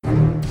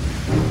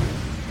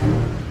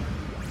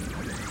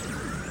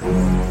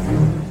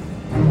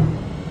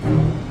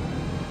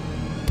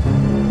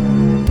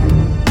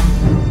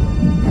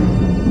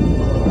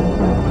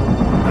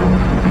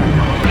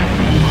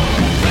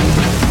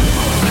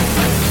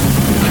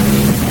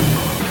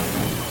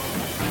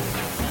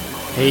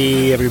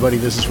Hey everybody,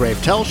 this is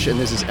Rafe Telsch, and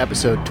this is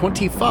episode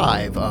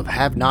 25 of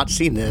Have Not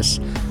Seen This,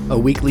 a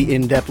weekly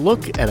in-depth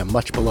look at a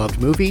much-beloved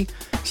movie,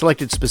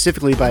 selected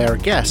specifically by our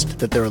guest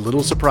that they're a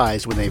little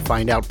surprised when they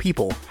find out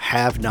people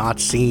have not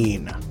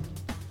seen.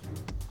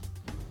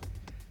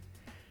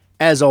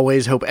 As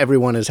always, hope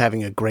everyone is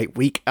having a great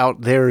week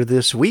out there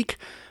this week.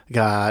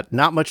 Got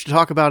not much to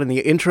talk about in the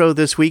intro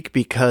this week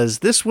because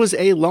this was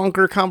a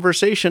longer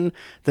conversation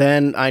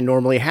than I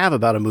normally have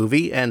about a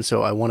movie, and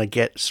so I want to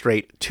get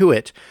straight to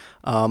it.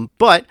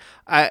 But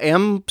I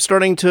am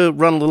starting to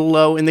run a little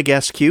low in the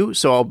guest queue,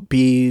 so I'll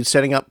be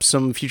setting up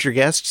some future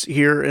guests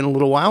here in a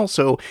little while.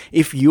 So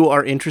if you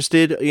are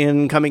interested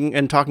in coming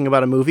and talking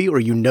about a movie, or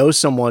you know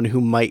someone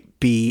who might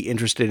be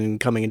interested in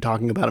coming and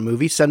talking about a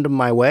movie, send them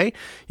my way.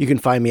 You can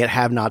find me at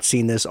Have Not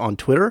Seen This on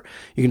Twitter.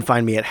 You can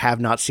find me at Have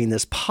Not Seen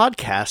This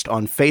Podcast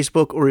on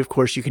Facebook, or of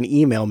course you can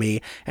email me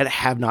at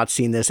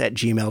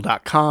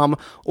havenotseenthis@gmail.com,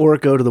 or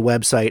go to the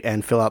website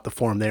and fill out the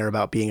form there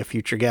about being a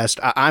future guest.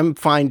 I'm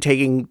fine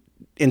taking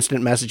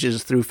instant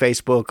messages through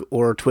Facebook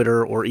or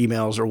Twitter or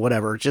emails or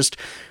whatever. Just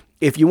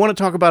if you want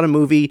to talk about a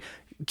movie,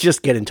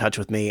 just get in touch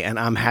with me and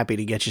I'm happy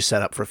to get you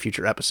set up for a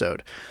future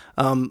episode.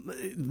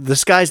 The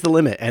sky's the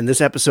limit, and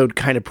this episode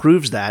kind of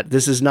proves that.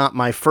 This is not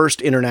my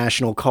first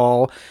international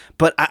call,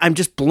 but I'm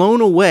just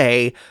blown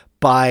away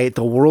by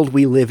the world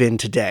we live in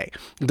today.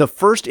 The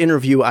first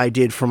interview I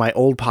did for my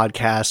old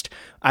podcast,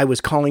 I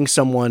was calling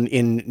someone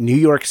in New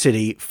York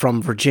City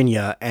from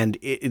Virginia, and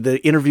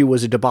the interview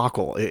was a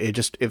debacle. It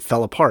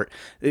fell apart.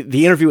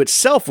 The interview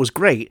itself was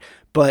great,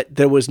 but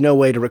there was no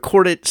way to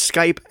record it.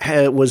 Skype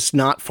was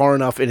not far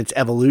enough in its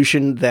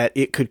evolution that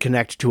it could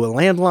connect to a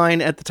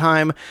landline at the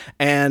time,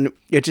 and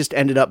it just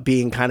ended up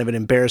being kind of an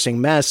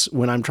embarrassing mess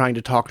when I'm trying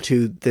to talk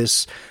to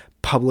this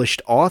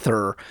published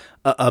author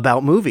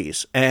about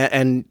movies.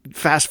 And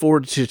fast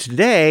forward to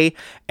today,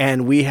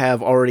 and we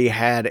have already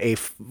had a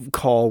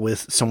call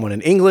with someone in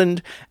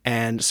England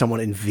and someone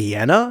in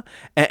Vienna.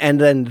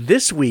 And then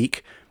this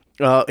week,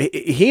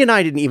 he and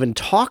I didn't even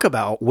talk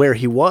about where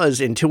he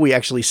was until we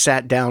actually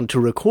sat down to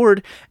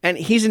record, and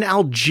he's in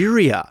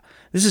Algeria.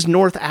 This is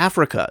North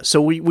Africa. So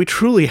we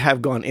truly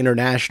have gone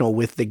international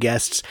with the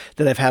guests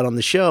that I've had on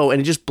the show. And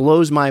it just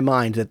blows my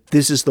mind that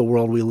this is the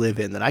world we live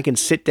in, that I can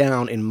sit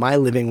down in my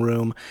living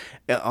room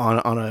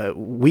on a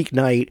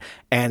weeknight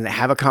and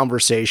have a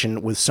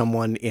conversation with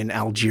someone in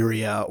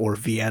Algeria or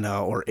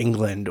Vienna or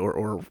England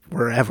or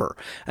wherever.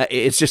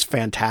 It's just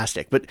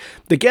fantastic. But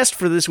the guest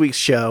for this week's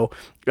show,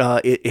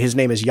 his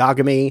name is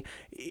Yagami,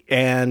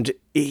 and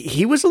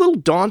he was a little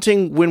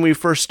daunting when we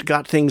first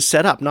got things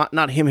set up.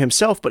 Not him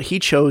himself, but he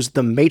chose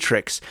The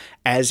Matrix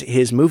as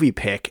his movie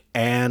pick.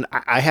 And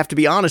I have to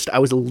be honest, I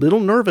was a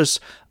little nervous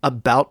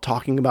about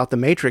talking about The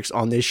Matrix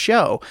on this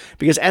show,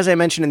 because as I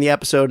mentioned in the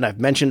episode, and I've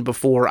mentioned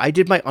before, I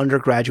did my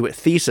undergraduate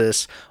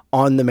thesis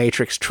on the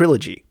Matrix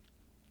trilogy.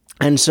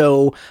 And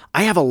so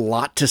I have a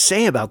lot to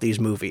say about these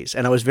movies,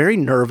 and I was very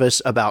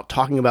nervous about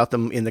talking about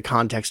them in the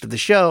context of the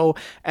show,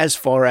 as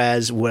far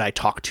as would I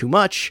talk too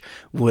much?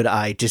 Would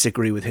I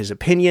disagree with his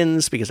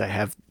opinions because I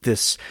have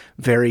this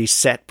very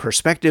set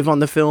perspective on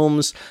the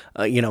films?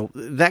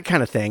 That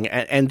kind of thing.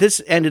 And this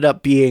ended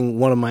up being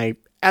one of my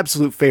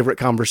absolute favorite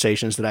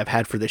conversations that I've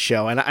had for this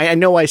show. And I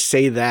know I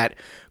say that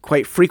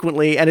quite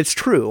frequently, and it's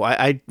true.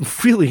 I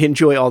really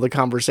enjoy all the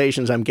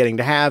conversations I'm getting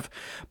to have,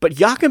 but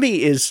Yagami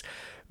is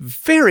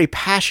very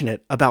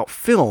passionate about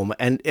film,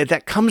 and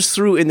that comes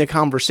through in the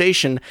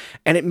conversation,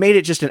 and it made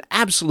it just an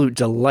absolute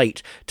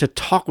delight to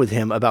talk with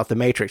him about The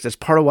Matrix. That's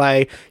part of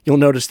why you'll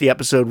notice the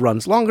episode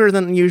runs longer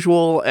than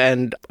usual,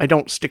 and I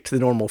don't stick to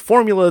the normal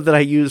formula that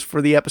I use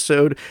for the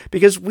episode,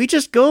 because we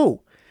just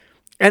go.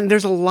 And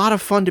there's a lot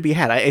of fun to be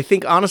had. I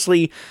think,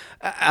 honestly,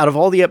 out of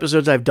all the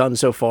episodes I've done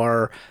so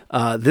far,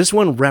 this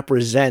one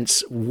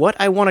represents what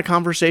I want a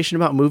conversation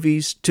about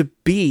movies to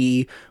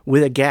be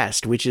with a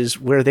guest, which is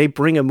where they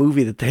bring a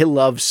movie that they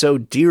love so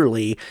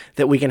dearly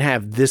that we can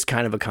have this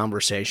kind of a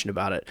conversation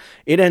about it.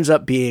 It ends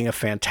up being a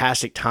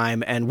fantastic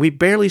time, and we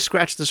barely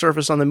scratch the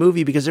surface on the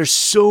movie because there's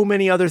so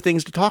many other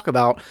things to talk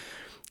about,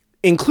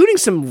 including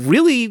some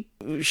really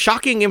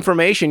shocking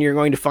information you're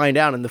going to find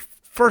out in the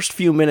first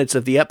few minutes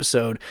of the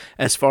episode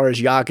as far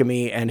as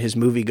Yagami and his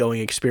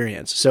movie-going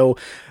experience. So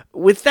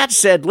with that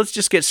said, let's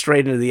just get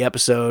straight into the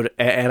episode,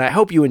 and I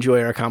hope you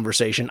enjoy our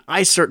conversation.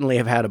 I certainly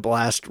have had a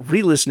blast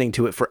re-listening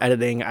to it for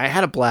editing. I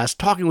had a blast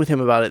talking with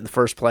him about it in the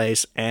first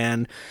place,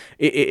 and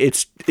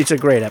it's a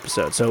great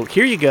episode. So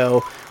here you go,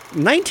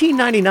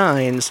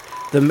 1999's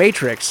The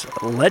Matrix.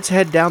 Let's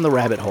head down the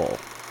rabbit hole.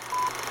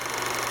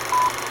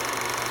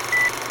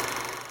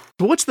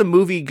 What's the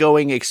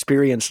movie-going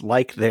experience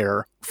like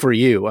there for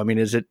you? I mean,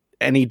 is it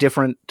any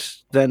different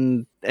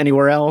than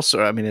anywhere else?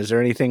 Or, I mean, is there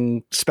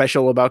anything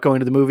special about going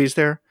to the movies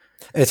there?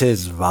 It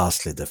is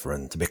vastly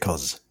different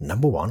because,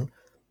 number one,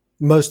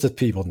 most of the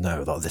people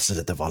know that this is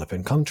a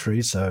developing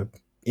country, so,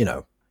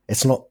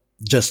 it's not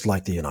just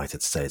like the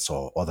United States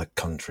or other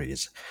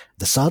countries.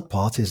 The sad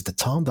part is the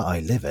town that I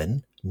live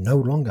in no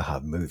longer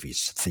have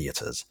movies,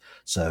 theaters.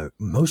 So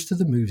most of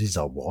the movies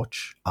I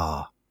watch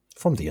are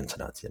from the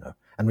internet,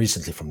 and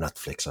recently from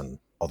Netflix and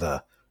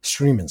other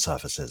streaming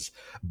services.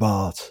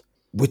 But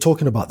we're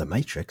talking about The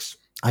Matrix.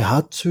 I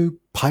had to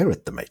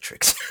pirate The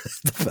Matrix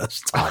the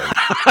first time.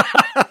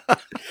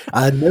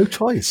 I had no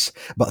choice.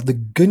 But the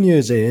good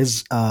news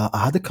is, I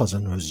had a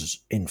cousin who was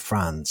in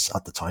France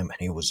at the time, and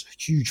he was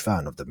a huge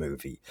fan of the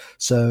movie.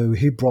 So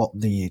he brought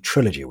the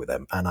trilogy with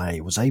him, and I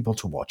was able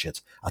to watch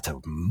it at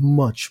a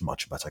much,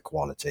 much better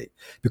quality.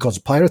 Because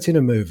pirating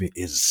a movie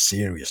is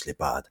seriously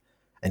bad.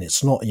 And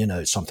it's not,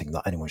 something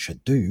that anyone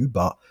should do.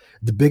 But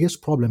the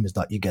biggest problem is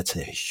that you get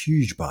a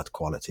huge bad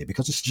quality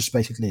because it's just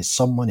basically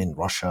someone in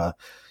Russia,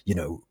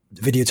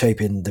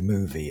 videotaping the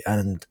movie.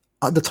 And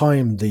at the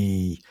time,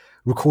 the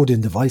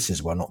recording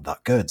devices were not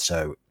that good.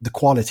 So the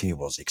quality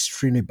was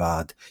extremely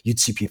bad. You'd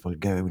see people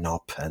going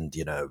up and,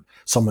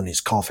 someone is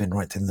coughing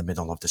right in the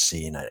middle of the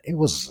scene. It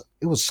was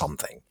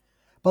something.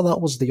 But that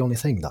was the only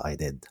thing that I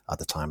did at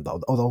the time.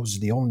 That was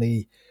the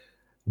only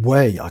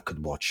way I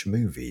could watch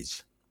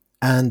movies.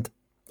 And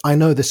I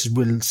know this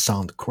will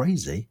sound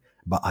crazy,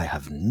 but I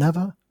have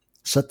never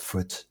set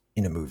foot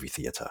in a movie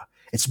theater.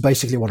 It's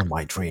basically one of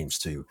my dreams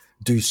to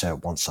do so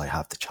once I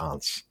have the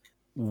chance.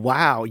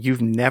 Wow,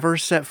 you've never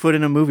set foot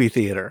in a movie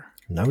theater?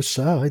 No,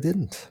 sir, I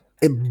didn't.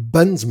 It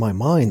bends my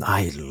mind.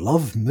 I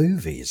love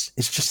movies.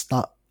 It's just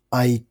that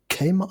I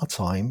came at a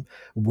time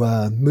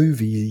where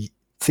movie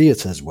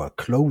theaters were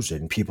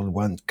closing, people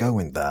weren't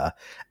going there,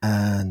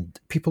 and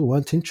people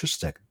weren't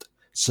interested.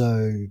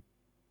 So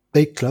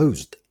they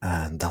closed,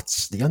 and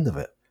that's the end of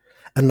it.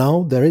 And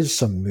now there is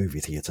some movie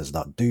theaters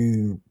that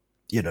do,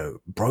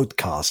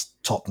 broadcast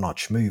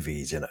top-notch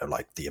movies,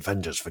 like The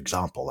Avengers, for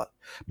example.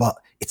 But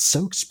it's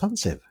so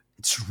expensive.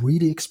 It's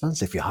really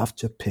expensive. You have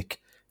to pick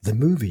the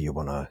movie you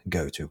want to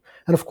go to.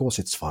 And of course,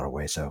 it's far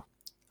away, so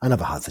I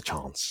never had the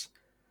chance.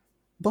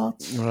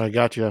 But I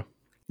gotcha.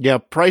 Yeah,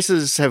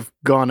 prices have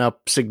gone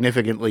up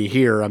significantly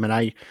here. I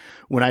mean,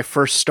 when I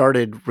first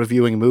started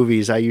reviewing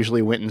movies, I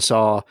usually went and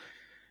saw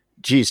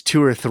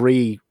 2 or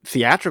 3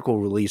 theatrical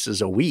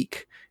releases a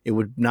week. It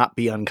would not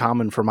be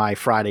uncommon for my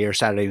Friday or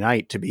Saturday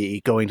night to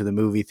be going to the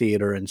movie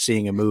theater and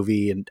seeing a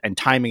movie and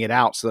timing it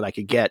out so that I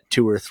could get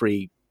 2 or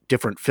 3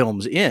 different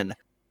films in.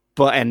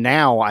 And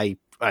now I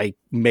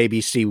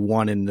maybe see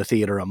one in the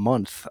theater a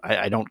month.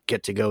 I don't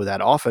get to go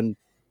that often,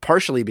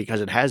 partially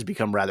because it has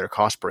become rather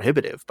cost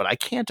prohibitive. But I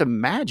can't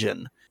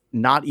imagine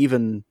not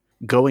even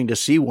going to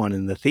see one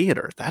in the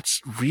theater.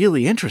 That's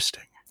really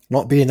interesting.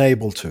 Not being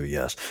able to,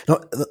 yes. Now,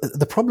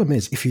 the problem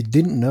is, if you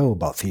didn't know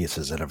about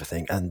theaters and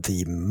everything and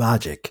the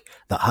magic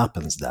that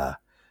happens there,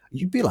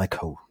 you'd be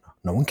like, oh,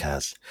 no one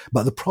cares.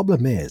 But the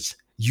problem is,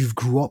 you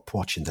grew up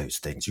watching those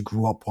things. You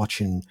grew up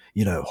watching,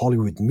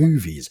 Hollywood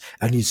movies,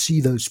 and you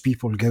see those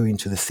people go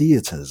into the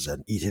theaters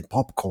and eating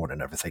popcorn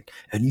and everything,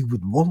 and you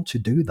would want to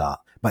do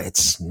that, but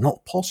it's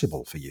not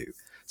possible for you.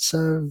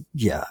 So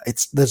yeah,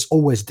 there's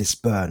always this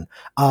burn.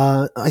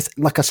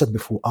 Like I said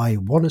before, I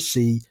want to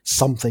see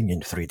something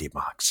in 3D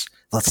Max.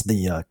 That's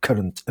the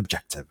current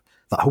objective.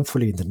 That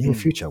hopefully in the near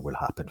future will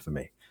happen for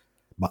me.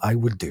 But I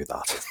would do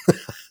that.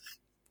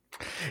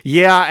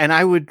 Yeah, and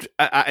I would.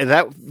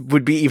 That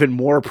would be even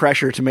more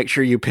pressure to make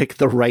sure you pick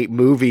the right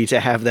movie to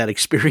have that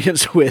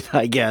experience with.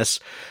 I guess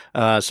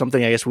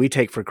something I guess we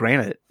take for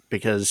granted,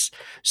 because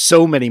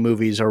so many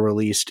movies are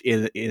released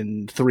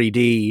in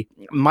 3D.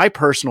 My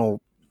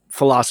personal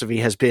philosophy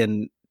has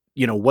been,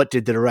 what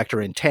did the director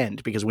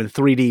intend? Because when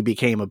 3D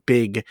became a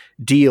big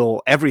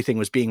deal, everything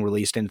was being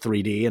released in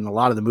 3D, and a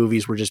lot of the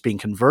movies were just being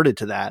converted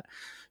to that.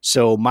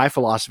 So my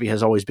philosophy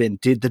has always been,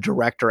 did the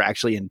director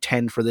actually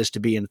intend for this to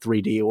be in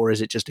 3D, or is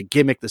it just a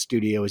gimmick the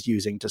studio is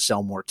using to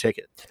sell more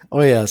tickets?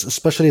 Oh yes,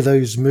 especially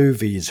those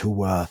movies who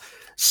were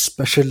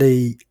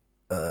specially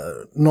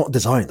not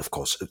designed, of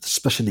course,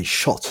 especially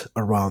shot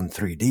around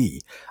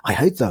 3D. I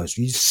hate those.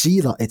 You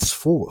see that it's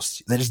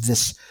forced. There's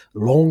this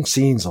long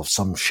scenes of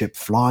some ship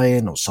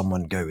flying or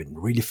someone going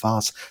really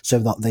fast so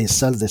that they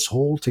sell this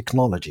whole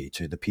technology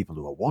to the people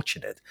who are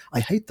watching it. I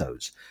hate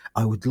those.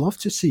 I would love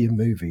to see a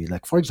movie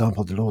like, for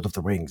example, The Lord of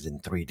the Rings in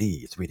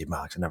 3D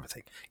Max and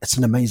everything. It's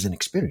an amazing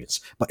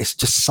experience, but it's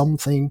just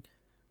something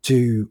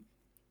to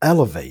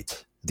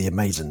elevate the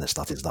amazingness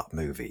that is that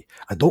movie.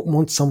 I don't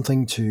want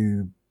something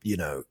to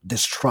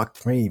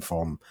distract me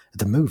from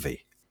the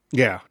movie.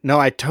 Yeah, no,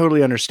 I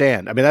totally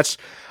understand. I mean,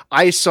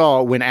 I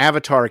saw when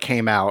Avatar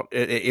came out,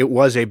 it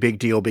was a big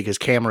deal because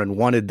Cameron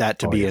wanted that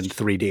to be in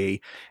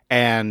 3D.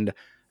 And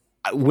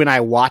when I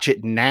watch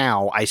it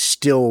now, I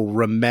still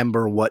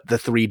remember what the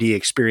 3D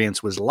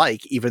experience was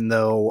like, even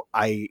though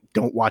I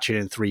don't watch it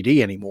in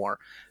 3D anymore,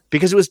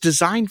 because it was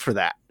designed for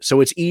that.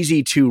 So it's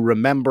easy to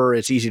remember.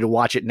 It's easy to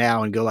watch it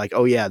now and go like,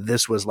 oh yeah,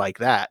 this was like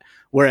that.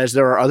 Whereas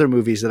there are other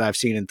movies that I've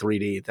seen in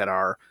 3D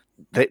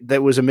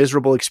that was a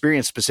miserable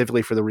experience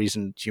specifically for the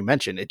reasons you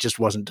mentioned. It just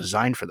wasn't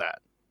designed for that.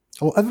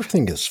 Well,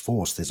 everything is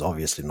forced is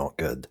obviously not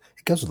good.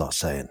 It goes without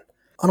saying.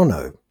 I don't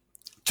know.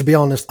 To be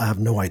honest, I have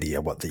no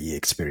idea what the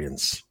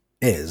experience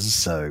is,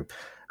 so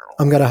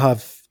I'm going to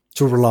have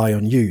to rely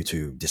on you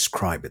to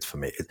describe it for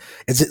me.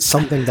 Is it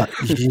something that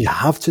you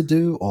have to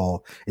do,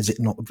 or is it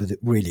not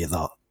really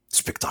that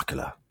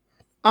spectacular?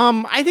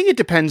 I think it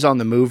depends on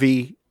the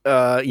movie.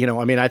 I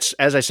mean, as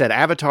I said,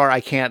 Avatar,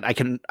 I can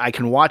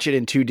watch it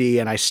in 2D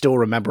and I still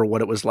remember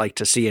what it was like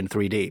to see in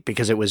 3D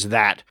because it was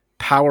that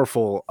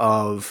powerful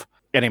of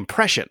an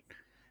impression.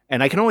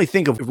 And I can only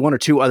think of one or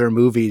two other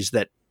movies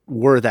that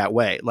were that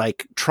way.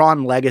 Like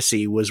Tron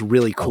Legacy was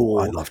really cool.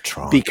 I love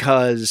Tron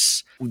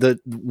because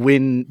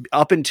when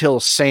up until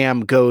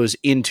Sam goes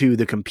into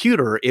the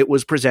computer, it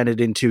was presented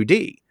in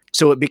 2D.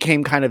 So it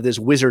became kind of this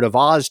Wizard of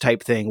Oz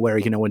type thing where,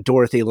 when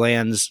Dorothy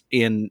lands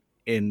in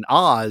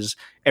Oz,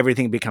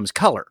 everything becomes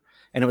color.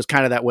 And it was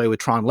kind of that way with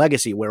Tron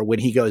Legacy, where when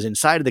he goes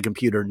inside of the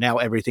computer, now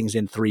everything's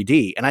in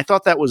 3D. And I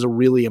thought that was a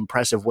really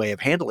impressive way of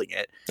handling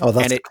it. Oh,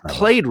 that's and it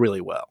played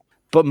really well.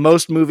 But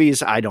most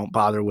movies, I don't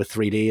bother with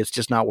 3D. It's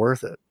just not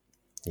worth it.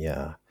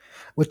 Yeah.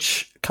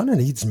 Which kind of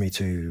leads me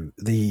to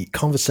the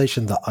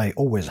conversation that I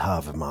always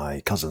have with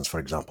my cousins, for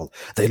example.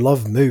 They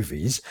love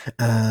movies,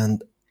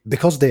 and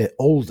because they're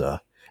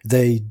older,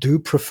 they do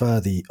prefer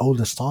the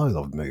older style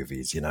of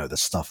movies, the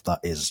stuff that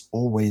is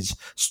always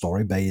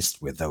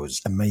story-based with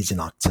those amazing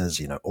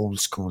actors, old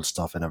school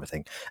stuff and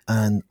everything.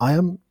 And I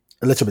am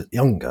a little bit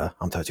younger.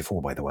 I'm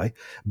 34, by the way,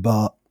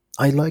 but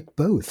I like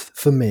both.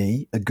 For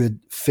me, a good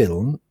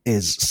film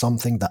is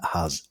something that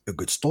has a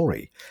good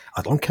story.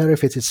 I don't care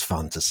if it is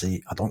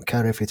fantasy. I don't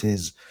care if it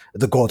is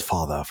The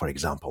Godfather, for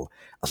example.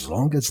 As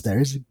long as there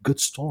is a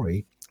good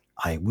story,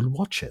 I will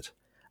watch it.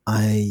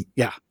 I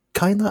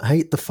kind of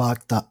hate the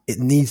fact that it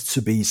needs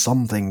to be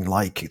something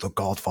like The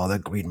Godfather,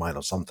 Green Mile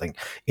or something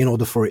in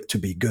order for it to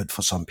be good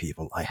for some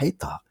people. I hate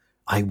that.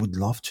 I would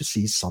love to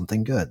see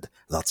something good.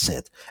 That's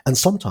it. And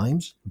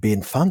sometimes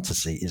being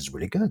fantasy is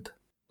really good.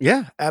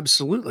 Yeah,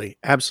 absolutely.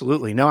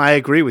 Absolutely. No, I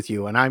agree with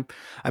you. And I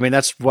mean,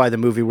 that's why the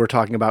movie we're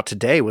talking about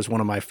today was one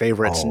of my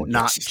favorites,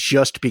 not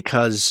just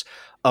because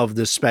of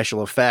the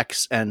special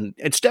effects. And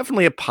it's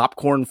definitely a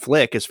popcorn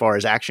flick as far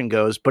as action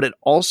goes, but it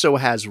also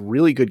has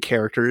really good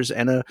characters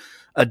and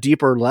a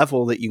deeper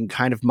level that you can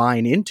kind of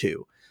mine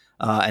into.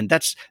 And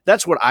that's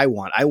what I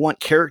want. I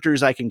want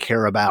characters I can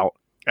care about.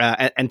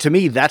 And to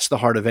me, that's the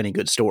heart of any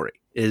good story,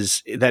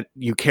 is that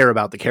you care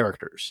about the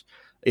characters.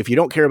 If you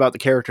don't care about the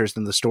characters,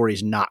 then the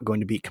story's not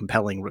going to be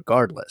compelling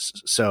regardless.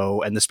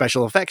 So, and the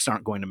special effects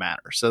aren't going to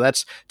matter. So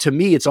that's, to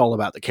me, it's all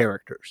about the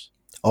characters.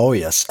 Oh,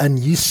 yes. And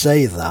you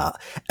say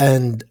that,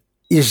 and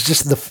it's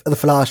just the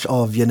flash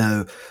of,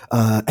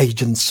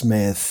 Agent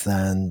Smith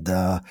and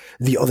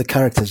the other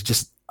characters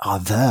just are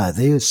there.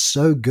 They are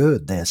so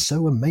good. They're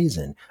so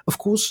amazing. Of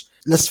course,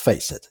 let's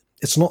face it.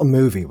 It's not a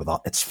movie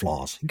without its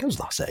flaws. It goes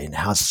without saying. It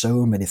has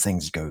so many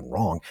things going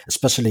wrong,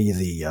 especially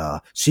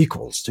the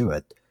sequels to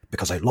it.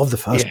 Because I love the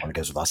first one, it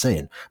goes without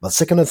saying. But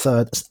second and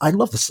third, I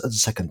love the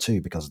second too,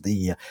 because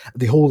the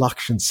whole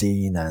action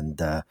scene and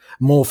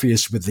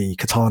Morpheus with the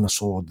katana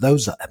sword,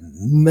 those are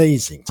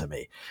amazing to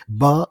me.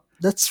 But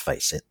let's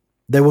face it,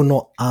 they were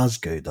not as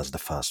good as the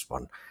first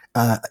one.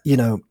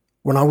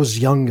 When I was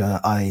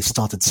younger, I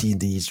started seeing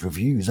these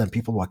reviews and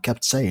people were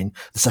kept saying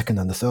the second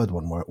and the third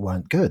one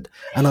weren't good.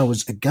 And I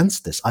was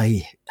against this.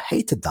 I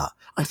hated that.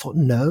 I thought,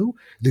 no,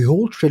 the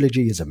whole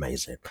trilogy is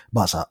amazing.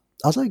 But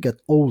as I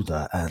get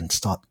older and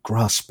start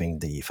grasping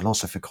the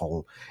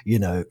philosophical,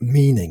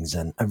 meanings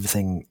and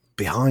everything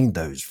behind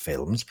those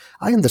films,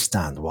 I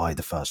understand why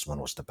the first one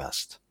was the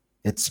best.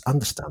 It's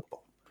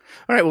understandable.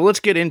 All right, well, let's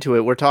get into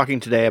it. We're talking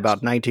today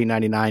about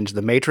 1999's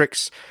The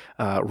Matrix,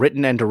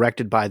 written and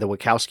directed by the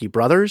Wachowski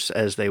brothers,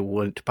 as they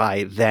went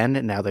by then,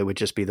 and now they would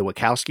just be the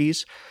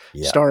Wachowskis,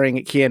 starring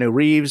Keanu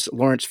Reeves,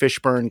 Lawrence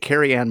Fishburne,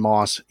 Carrie-Anne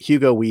Moss,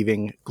 Hugo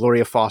Weaving,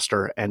 Gloria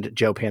Foster, and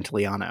Joe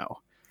Pantoliano.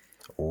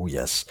 Oh,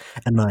 yes.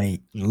 And I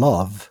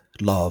love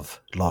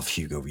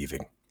Hugo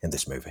Weaving in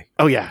this movie.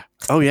 Oh, yeah.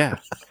 Oh, yeah.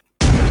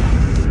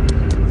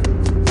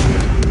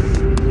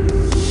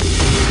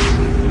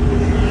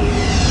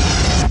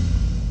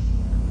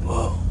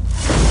 Whoa.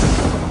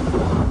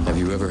 Have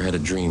you ever had a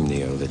dream,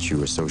 Neo, that you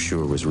were so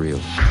sure was real?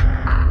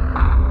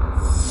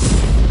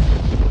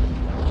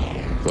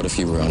 What if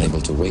you were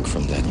unable to wake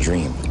from that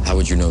dream? How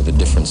would you know the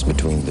difference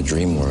between the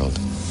dream world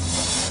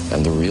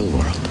and the real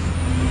world?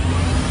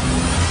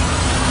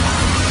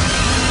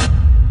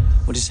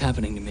 What is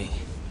happening to me?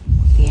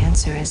 The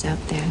answer is out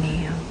there,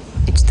 Neo.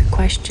 It's the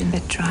question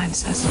that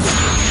drives us.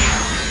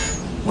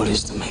 What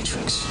is the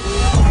Matrix?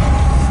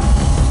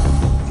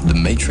 The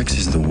Matrix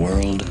is the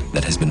world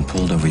that has been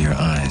pulled over your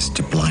eyes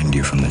to blind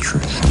you from the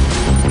truth.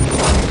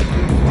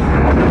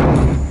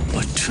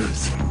 What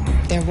truth?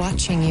 They're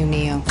watching you,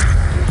 Neo.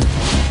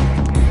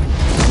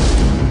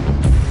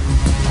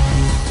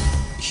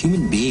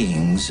 Human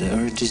beings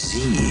are a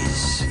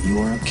disease. You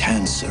are a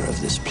cancer of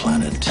this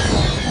planet.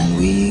 And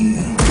we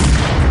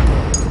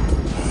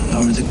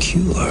are the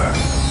cure.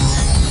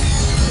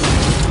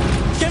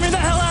 Get me the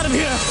hell out of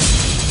here!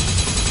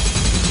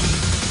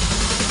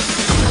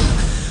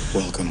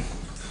 Welcome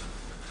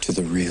to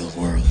the real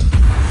world.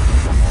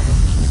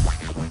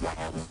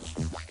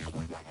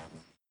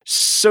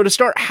 So to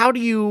start, how do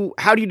you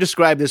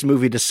describe this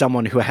movie to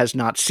someone who has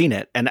not seen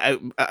it? And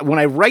when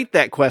I write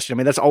that question, I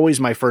mean, that's always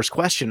my first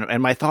question.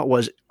 And my thought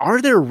was,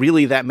 are there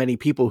really that many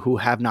people who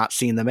have not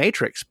seen The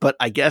Matrix? But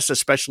I guess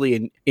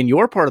especially in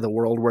your part of the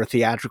world where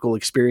theatrical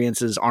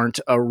experiences aren't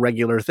a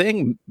regular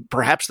thing,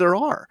 perhaps there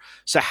are.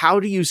 So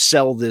how do you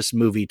sell this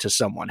movie to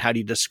someone? How do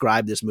you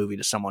describe this movie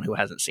to someone who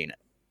hasn't seen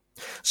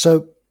it?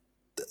 So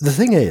the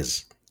thing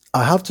is,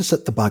 I have to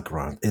set the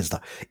background is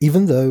that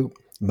even though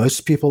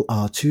most people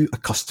are too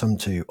accustomed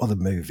to other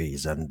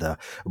movies, and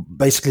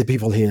basically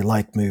people here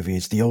like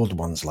movies, the old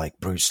ones like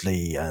Bruce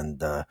Lee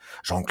and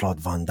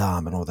Jean-Claude Van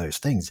Damme and all those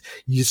things,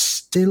 you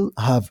still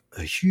have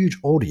a huge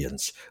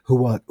audience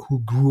who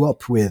grew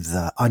up with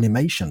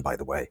animation, by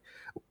the way.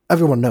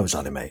 Everyone knows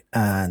anime.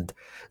 And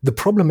the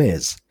problem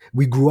is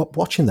we grew up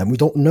watching them. We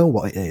don't know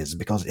what it is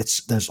because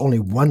there's only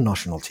one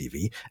national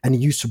TV, and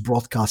it used to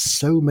broadcast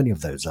so many of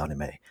those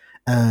anime.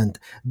 And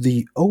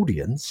the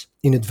audience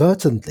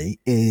inadvertently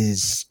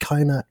is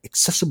kind of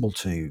accessible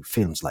to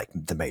films like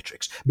The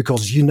Matrix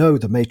because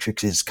The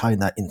Matrix is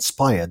kind of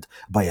inspired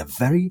by a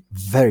very,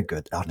 very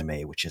good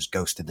anime, which is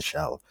Ghost in the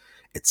Shell.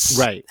 It's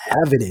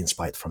heavily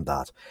inspired from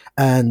that.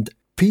 And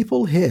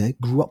people here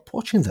grew up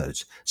watching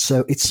those.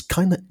 So it's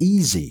kind of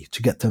easy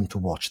to get them to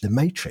watch The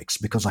Matrix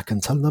because I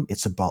can tell them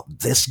it's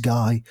about this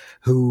guy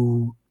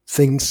who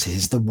thinks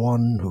he's the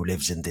one who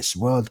lives in this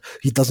world.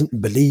 He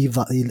doesn't believe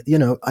that,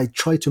 I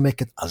try to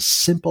make it as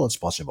simple as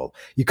possible.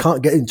 You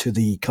can't get into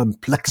the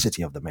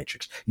complexity of The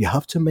Matrix. You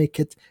have to make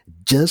it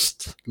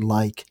just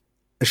like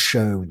a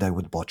show they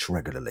would watch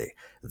regularly.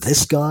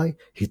 This guy,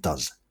 he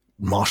does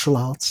martial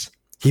arts.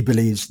 He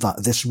believes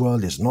that this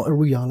world is not a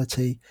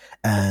reality,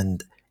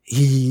 and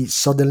he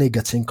suddenly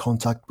gets in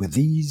contact with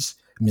these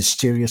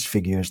mysterious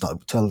figures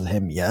that tell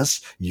him, yes,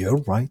 you're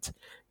right.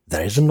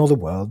 There is another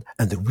world,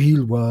 and the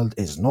real world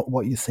is not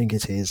what you think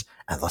it is,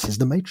 and that is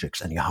The Matrix,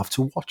 and you have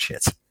to watch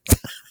it.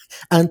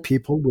 And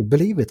people will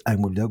believe it,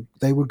 and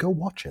they will go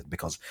watch it,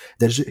 because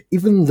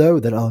even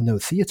though there are no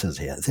theaters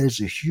here, there's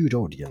a huge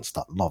audience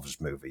that loves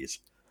movies.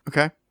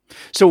 Okay.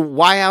 So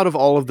why out of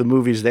all of the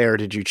movies there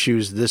did you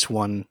choose this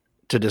one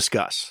to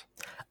discuss?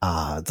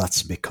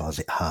 That's because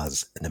it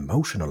has an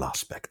emotional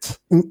aspect.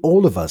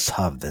 All of us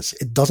have this.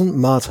 It doesn't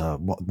matter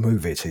what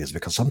movie it is,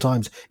 because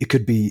sometimes it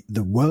could be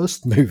the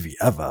worst movie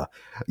ever,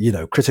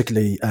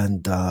 critically,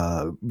 and,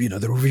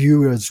 the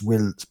reviewers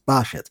will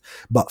bash it.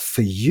 But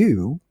for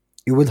you,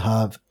 it will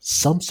have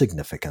some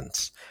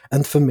significance.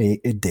 And for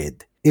me, it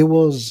did. It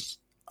was,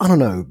 I don't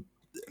know,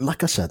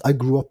 like I said, I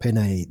grew up in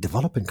a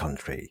developing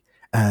country,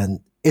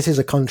 and it is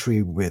a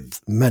country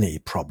with many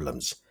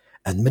problems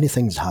and many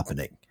things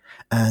happening.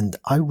 And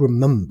I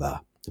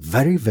remember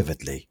very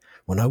vividly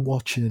when I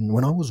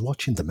was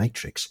watching The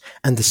Matrix,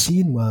 and the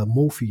scene where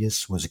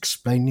Morpheus was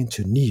explaining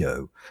to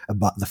Neo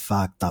about the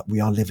fact that we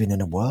are living in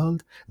a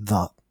world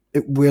that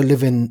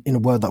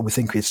we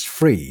think is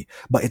free,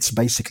 but it's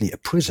basically a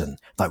prison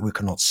that we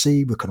cannot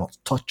see, we cannot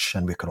touch,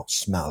 and we cannot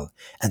smell.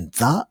 And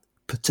that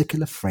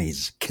particular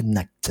phrase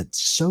connected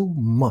so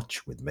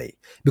much with me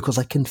because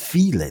I can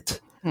feel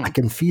it. I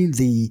can feel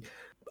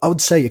I would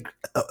say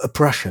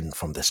oppression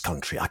from this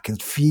country. I can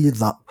feel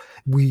that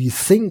we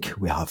think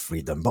we have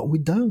freedom, but we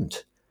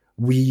don't.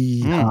 We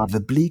have a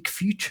bleak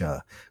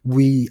future.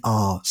 We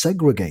are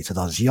segregated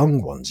as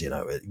young ones.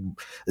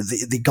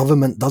 The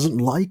government doesn't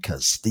like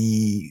us.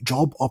 The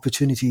job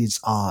opportunities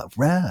are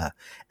rare.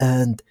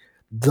 And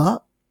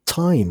that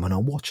time when I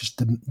watched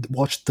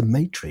the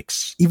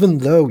Matrix, even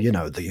though,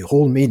 the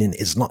whole meaning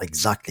is not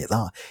exactly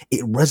that,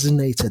 it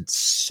resonated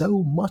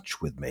so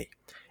much with me.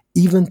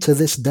 Even to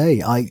this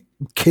day, I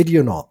kid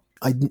you not,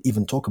 I didn't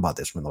even talk about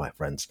this with my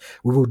friends.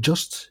 We were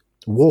just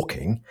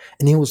walking,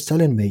 and he was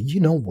telling me, you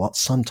know what,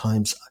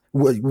 sometimes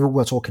we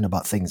were talking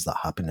about things that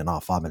happen in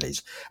our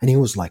families, and he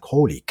was like,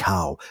 holy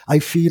cow, I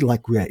feel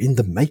like we're in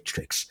the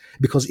Matrix,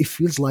 because it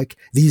feels like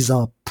these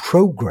are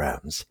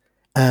programs.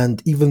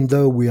 And even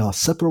though we are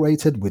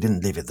separated, we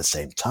didn't live in the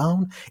same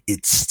town,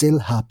 it still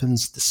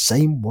happens the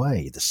same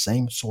way, the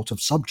same sort of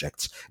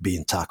subjects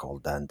being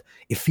tackled. And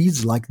it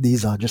feels like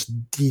these are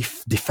just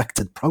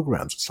defected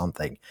programs or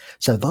something.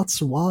 So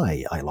that's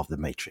why I love The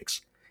Matrix.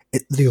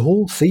 The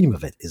whole theme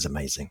of it is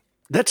amazing.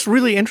 That's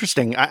really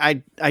interesting.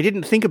 I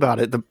didn't think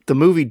about it. The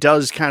movie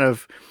does kind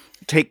of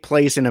take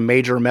place in a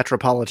major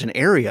metropolitan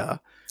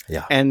area.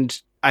 Yeah. And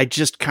I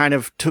just kind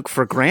of took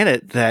for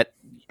granted that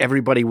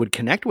everybody would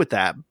connect with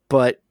that.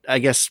 But I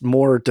guess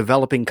more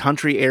developing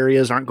country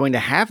areas aren't going to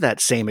have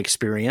that same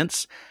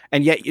experience.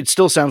 And yet it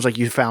still sounds like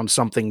you found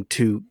something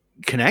to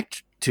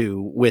connect to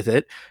with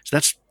it.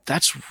 So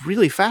that's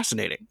really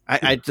fascinating.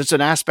 That's an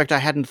aspect I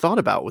hadn't thought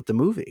about with the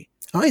movie.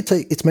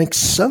 It makes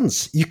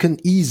sense. You can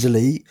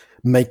easily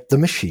make the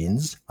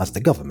machines as the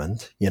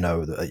government,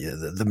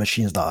 the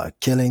machines that are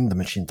killing, the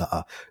machines that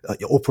are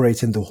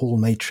operating the whole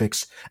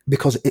Matrix,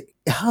 because it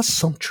has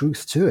some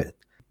truth to it.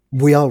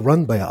 We are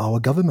run by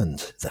our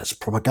government. There's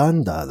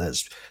propaganda.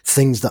 There's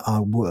things that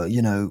are,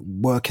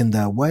 working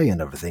their way and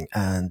everything.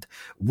 And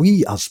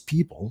we as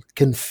people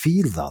can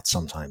feel that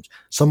sometimes.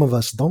 Some of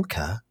us don't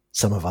care.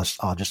 Some of us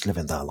are just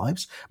living their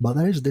lives, but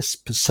there is this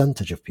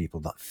percentage of people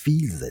that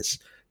feel this,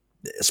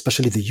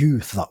 especially the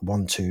youth that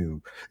want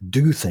to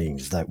do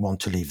things, that want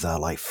to live their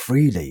life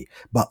freely,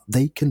 but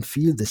they can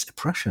feel this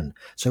oppression.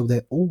 So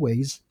they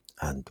always,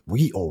 and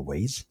we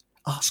always,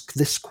 ask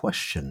this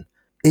question: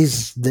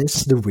 is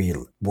this the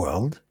real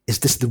world? Is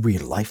this the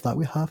real life that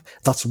we have?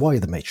 That's why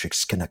the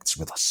Matrix connects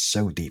with us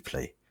so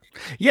deeply.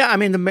 Yeah, I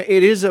mean,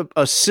 it is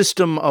a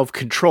system of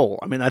control.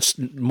 I mean, that's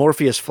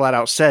Morpheus flat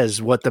out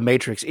says what the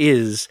Matrix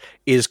is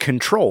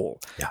control.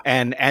 Yeah.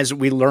 And as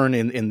we learn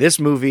in this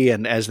movie,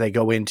 and as they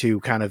go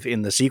into kind of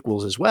in the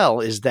sequels as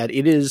well, is that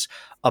it is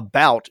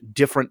about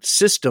different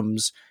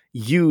systems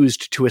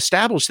used to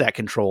establish that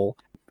control.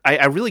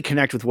 I really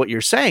connect with what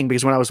you're saying,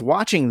 because when I was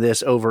watching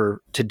this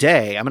over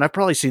today, I mean, I've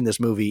probably seen this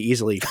movie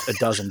easily 2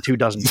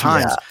 dozen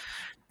times. Yeah.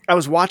 I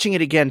was watching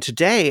it again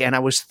today, and I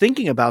was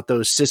thinking about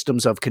those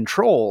systems of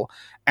control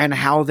and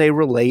how they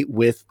relate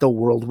with the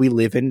world we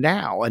live in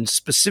now. And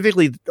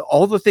specifically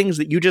all the things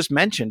that you just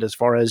mentioned, as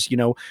far as,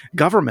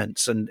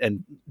 governments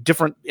and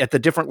different at the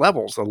different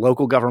levels. The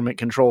local government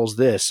controls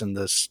this, and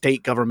the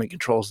state government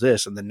controls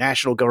this, and the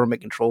national government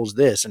controls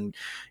this. And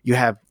you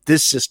have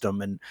this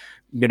system, and,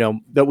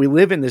 that we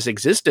live in this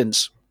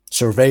existence.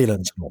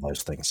 Surveillance and all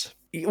those things.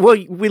 Well,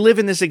 we live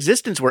in this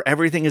existence where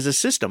everything is a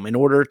system. In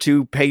order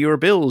to pay your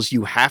bills,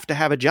 you have to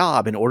have a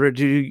job. In order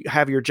to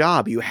have your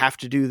job, you have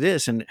to do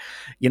this. And,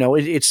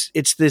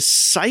 it's this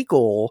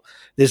cycle,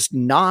 this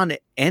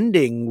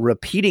non-ending,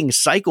 repeating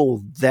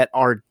cycle that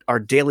our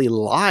daily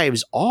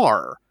lives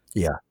are.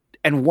 Yeah.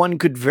 And one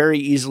could very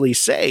easily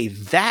say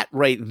that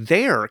right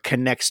there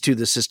connects to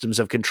the systems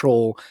of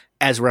control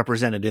as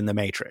represented in the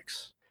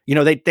Matrix.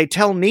 They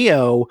tell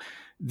Neo,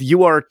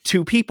 you are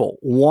two people.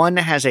 One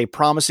has a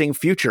promising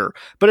future,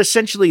 but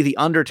essentially the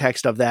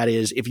undertext of that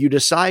is, if you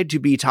decide to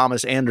be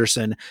Thomas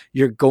Anderson,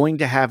 you're going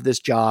to have this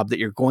job that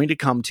you're going to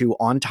come to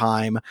on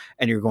time,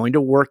 and you're going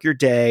to work your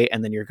day,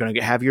 and then you're going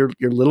to have your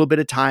little bit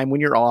of time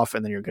when you're off,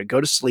 and then you're going to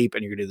go to sleep,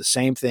 and you're going to do the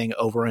same thing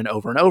over and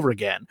over and over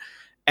again.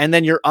 And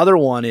then your other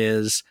one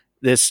is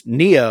this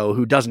Neo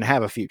who doesn't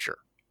have a future.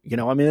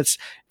 I mean,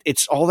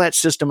 it's all that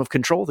system of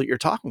control that you're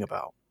talking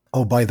about.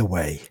 Oh, by the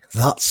way,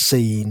 that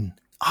scene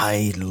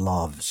I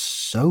love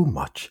so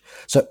much.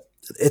 So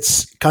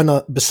it's kind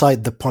of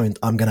beside the point.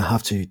 I'm going to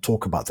have to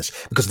talk about this,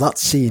 because that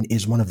scene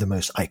is one of the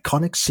most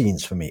iconic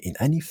scenes for me in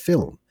any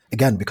film.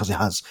 Again, because it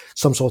has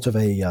some sort of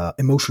a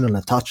emotional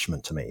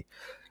attachment to me.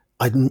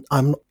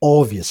 I'm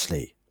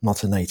obviously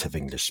not a native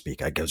English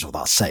speaker. It goes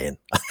without saying.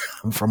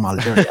 I'm from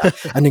Algeria,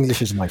 and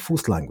English is my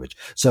fourth language.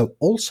 So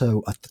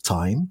also at the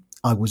time,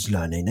 I was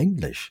learning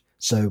English.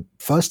 So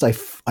first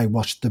I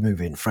watched the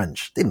movie in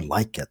French. Didn't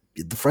like it.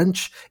 The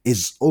French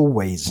is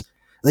always,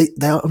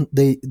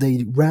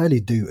 they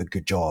rarely do a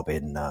good job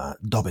in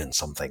dubbing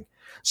something.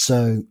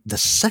 So the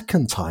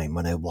second time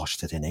when I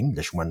watched it in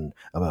English, when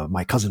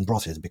my cousin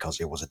brought it because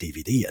it was a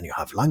DVD and you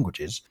have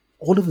languages,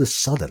 all of a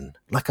sudden,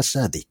 like I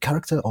said, the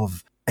character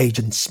of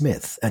Agent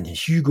Smith and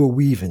Hugo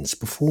Weaving's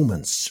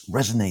performance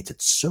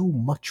resonated so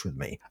much with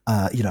me.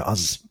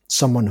 As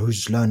someone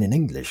who's learning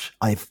English,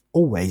 I've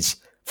always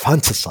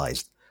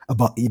fantasized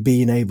about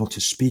being able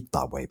to speak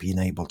that way, being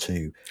able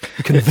to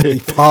convey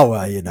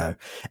power,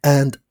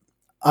 And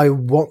I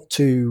want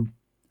to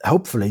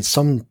hopefully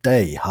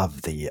someday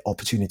have the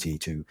opportunity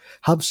to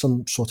have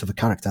some sort of a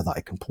character that I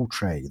can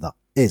portray that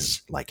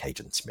is like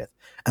Agent Smith.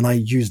 And I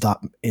use that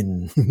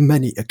in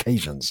many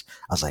occasions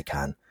as I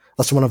can.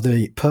 That's one of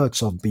the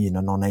perks of being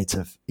a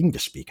non-native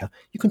English speaker.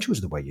 You can choose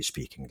the way you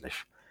speak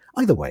English.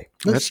 Either way.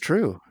 That's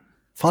true.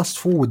 Fast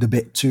forward a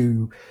bit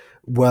to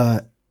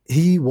where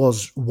he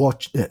was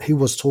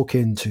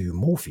talking to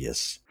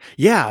Morpheus.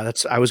 Yeah,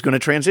 I was going to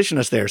transition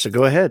us there, so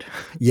go ahead.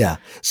 Yeah.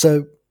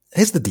 So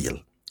here's the deal.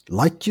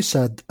 Like you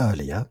said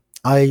earlier,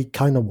 I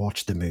kind of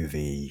watch the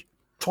movie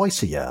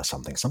twice a year or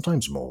something,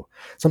 sometimes more.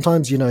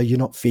 Sometimes, you're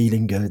not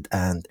feeling good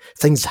and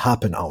things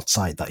happen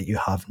outside that you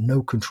have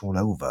no control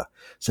over.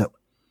 So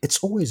it's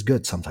always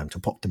good sometimes to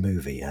pop the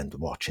movie and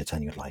watch it,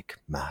 and you're like,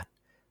 man,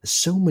 there's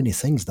so many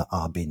things that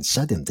are being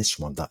said in this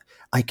one that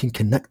I can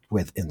connect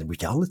with in the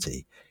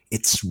reality.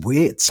 It's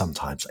weird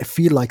sometimes. I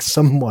feel like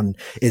someone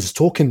is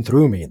talking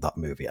through me in that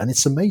movie, and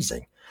it's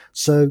amazing.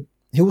 So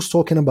he was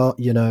talking about,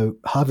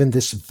 having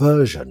this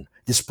version,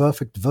 this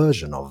perfect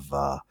version of,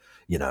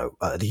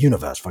 the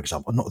universe, for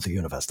example, not the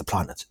universe, the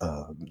planet,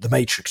 the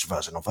Matrix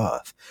version of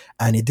Earth.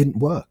 And it didn't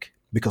work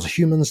because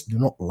humans do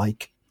not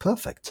like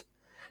perfect.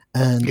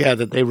 And yeah,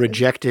 that they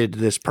rejected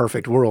this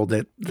perfect world,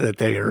 that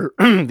they are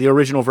the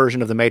original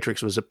version of the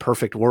Matrix was a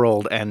perfect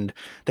world, and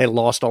they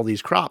lost all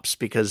these crops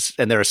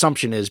and their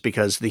assumption is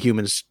because the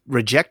humans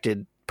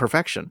rejected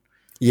perfection.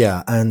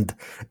 Yeah, and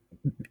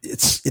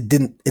it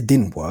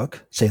didn't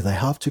work. So they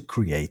had to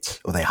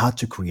create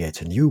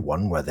a new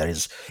one where there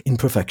is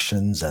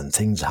imperfections and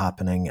things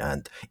happening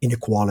and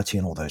inequality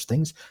and all those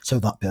things, so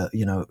that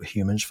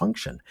humans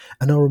function.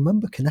 And I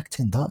remember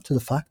connecting that to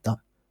the fact that,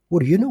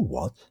 well, you know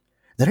what?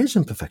 There is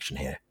imperfection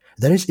here.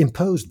 There is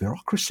imposed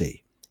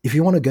bureaucracy. if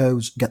you want to go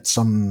get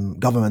some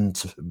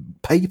government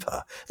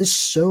paper, there's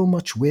so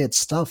much weird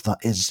stuff that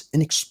is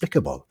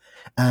inexplicable.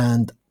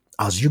 And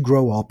as you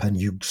grow up and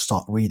you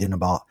start reading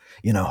about,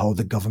 how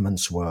the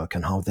governments work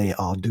and how they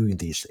are doing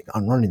these things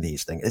and running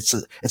these things,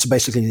 it's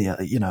basically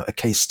a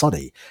case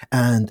study.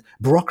 And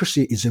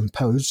bureaucracy is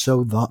imposed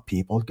so that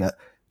people get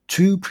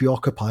too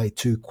preoccupied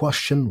to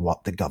question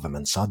what the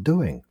governments are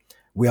doing.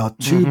 We are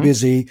too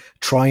busy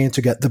trying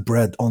to get the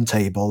bread on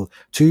table,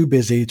 too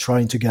busy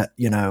trying to get,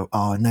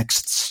 our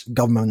next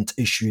government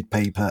issued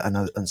paper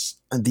and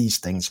these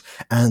things.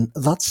 And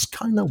that's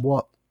kind of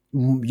what,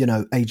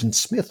 Agent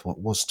Smith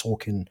was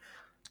talking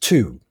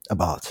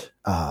about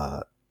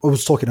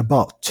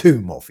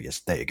to Morpheus.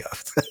 There you go.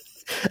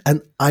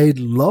 And I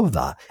love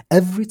that.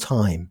 Every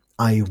time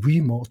I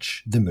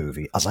rewatch the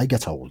movie as I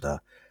get older,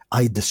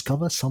 I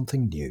discover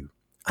something new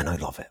and I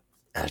love it.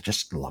 I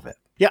just love it.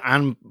 Yeah,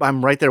 I'm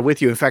right there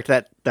with you. In fact,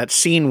 that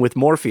scene with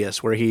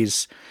Morpheus where he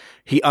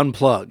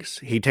unplugs,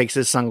 he takes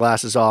his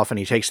sunglasses off and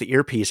he takes the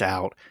earpiece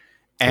out,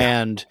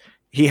 and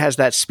he has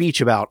that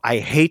speech about, I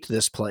hate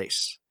this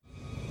place.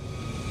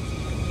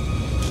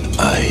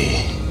 I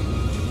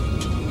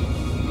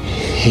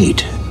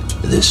hate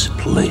this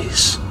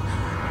place.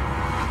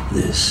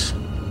 This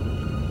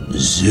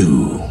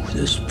zoo,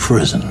 this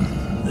prison,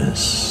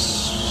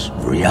 this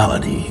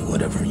reality,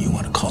 whatever you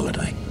want to call it.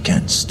 I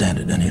can't stand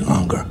it any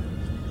longer.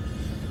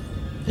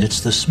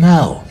 It's the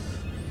smell,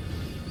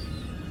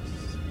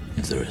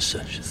 if there is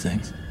such a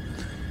thing.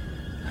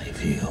 I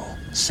feel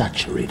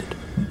saturated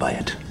by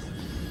it.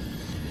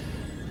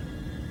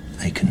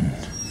 I can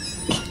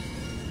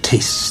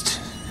taste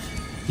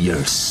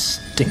your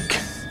stink.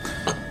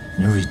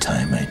 And every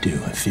time I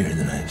do, I fear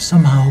that I've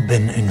somehow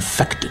been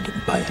infected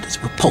by it.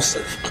 It's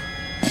repulsive,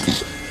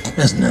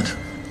 isn't it?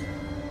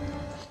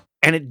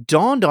 And it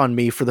dawned on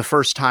me for the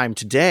first time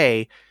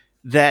today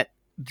that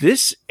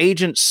this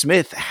Agent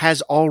Smith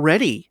has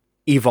already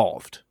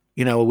evolved.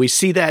 We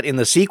see that in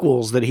the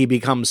sequels that he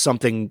becomes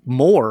something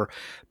more,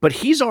 but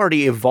he's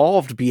already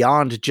evolved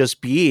beyond just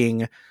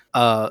being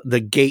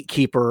the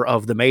gatekeeper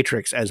of the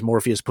Matrix, as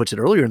Morpheus puts it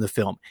earlier in the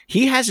film.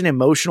 He has an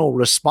emotional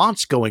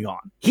response going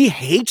on. He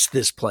hates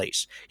this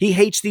place. He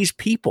hates these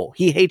people.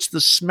 He hates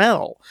the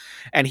smell,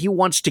 and he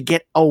wants to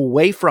get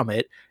away from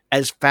it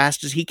as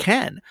fast as he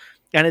can.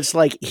 And it's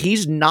like,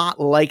 he's not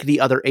like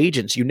the other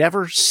agents. You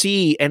never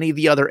see any of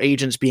the other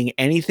agents being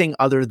anything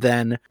other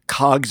than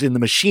cogs in the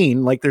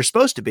machine like they're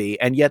supposed to be.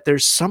 And yet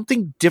there's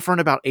something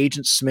different about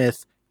Agent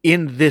Smith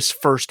in this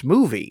first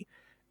movie.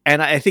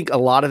 And I think a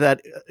lot of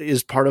that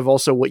is part of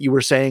also what you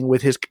were saying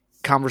with his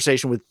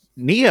conversation with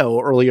Neo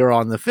earlier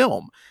on in the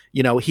film.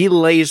 He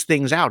lays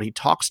things out. He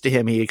talks to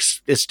him. He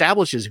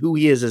establishes who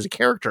he is as a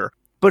character.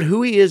 But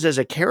who he is as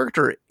a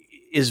character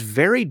is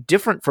very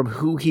different from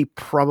who he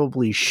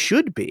probably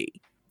should be.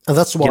 And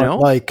that's what I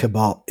like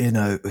about,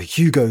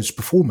 Hugo's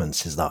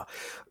performance, is that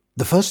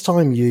the first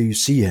time you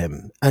see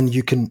him and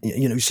you can,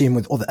 see him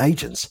with other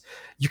agents,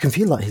 you can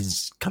feel like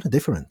he's kind of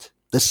different.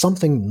 There's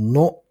something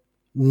not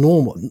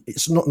normal.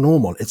 It's not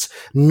normal. It's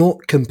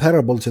not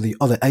comparable to the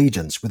other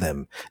agents with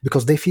him,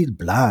 because they feel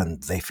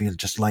bland. They feel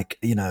just like,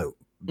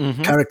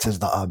 characters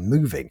that are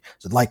moving,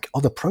 like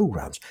other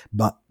programs.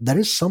 But there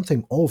is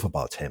something off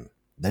about him.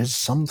 There's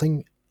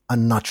something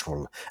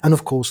unnatural. And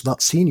of course,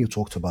 that scene you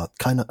talked about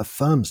kind of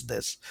affirms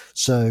this.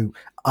 So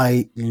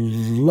I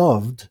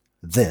loved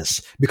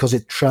this because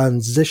it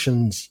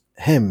transitions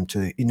him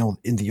to,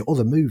 in the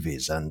other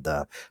movies, and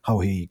how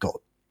he got,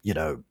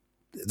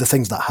 the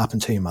things that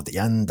happened to him at the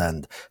end,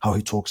 and how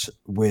he talks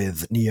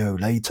with Neo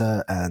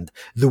later, and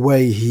the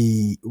way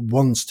he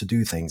wants to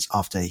do things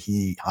after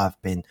he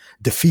have been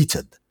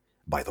defeated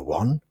by the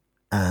One.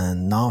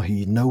 And now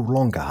he no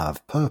longer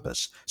have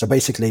purpose. So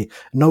basically,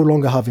 no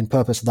longer having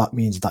purpose, that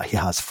means that he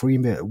has free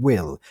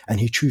will and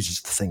he chooses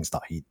the things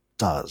that he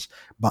does.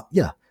 But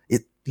yeah,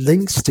 it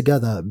links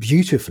together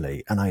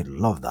beautifully, and I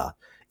love that.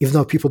 Even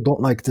though people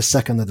don't like the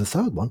second and the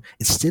third one,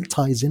 it still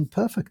ties in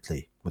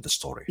perfectly with the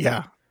story.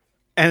 Yeah.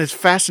 And it's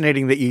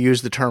fascinating that you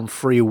use the term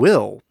free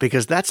will,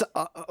 because that's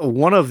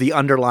one of the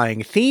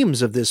underlying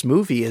themes of this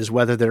movie, is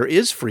whether there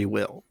is free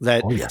will.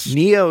 That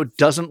Neo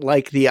doesn't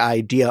like the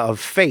idea of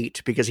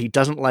fate, because he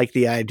doesn't like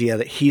the idea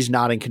that he's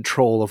not in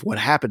control of what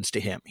happens to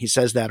him. He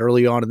says that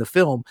early on in the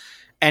film,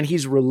 and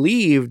he's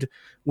relieved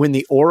when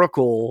the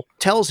Oracle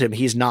tells him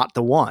he's not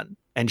the One.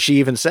 And she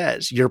even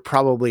says, you're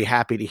probably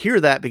happy to hear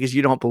that because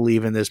you don't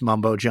believe in this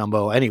mumbo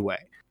jumbo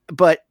anyway.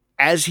 But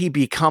as he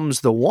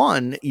becomes the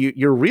One,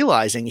 you're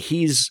realizing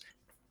he's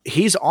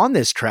on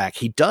this track.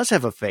 He does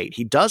have a fate.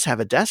 He does have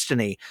a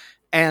destiny.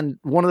 And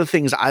one of the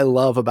things I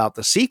love about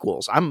the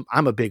sequels, I'm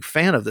a big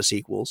fan of the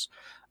sequels,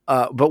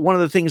 but one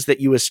of the things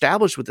that you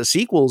establish with the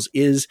sequels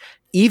is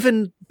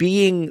even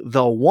being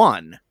the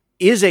One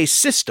is a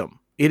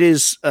system. It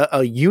is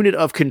a unit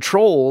of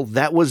control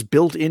that was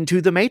built into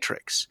the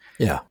Matrix.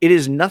 Yeah. It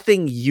is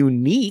nothing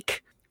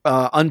unique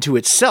unto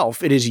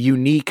itself. It is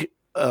unique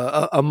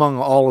among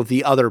all of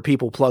the other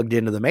people plugged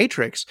into the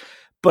Matrix,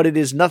 but it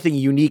is nothing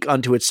unique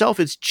unto itself.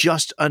 It's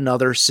just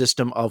another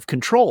system of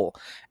control.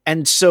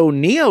 And so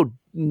Neo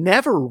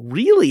never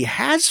really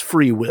has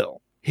free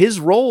will. His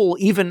role,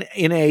 even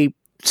in a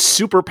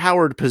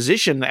superpowered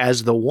position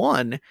as the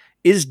One,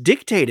 is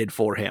dictated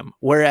for him.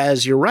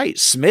 Whereas you're right,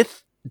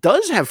 Smith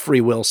does have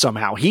free will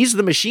somehow. He's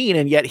the machine,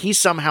 and yet he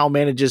somehow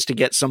manages to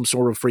get some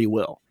sort of free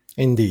will.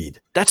 Indeed.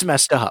 That's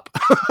messed up.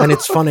 And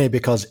it's funny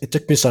because it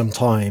took me some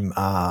time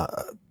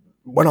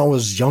when I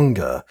was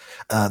younger,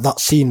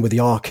 that scene with the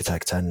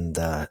architect and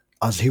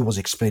as he was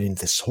explaining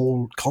this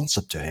whole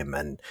concept to him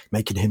and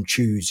making him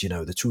choose,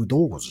 the two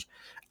doors.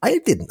 I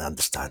didn't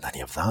understand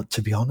any of that,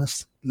 to be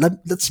honest.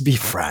 Let's be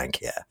frank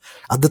here.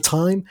 At the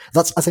time,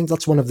 I think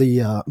that's one of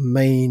the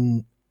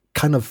main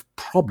kind of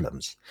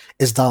problems,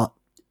 is that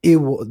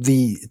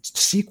the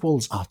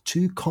sequels are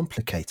too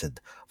complicated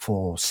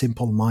for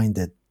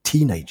simple-minded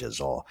teenagers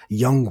or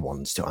young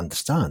ones to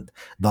understand.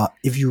 But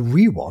if you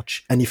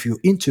rewatch and if you're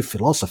into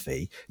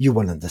philosophy, you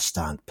will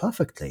understand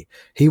perfectly.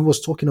 He was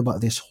talking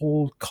about this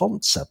whole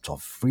concept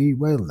of free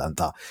will, and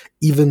that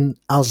even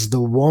as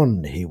the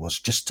One, he was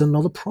just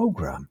another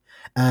program,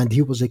 and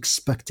he was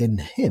expecting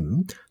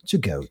him to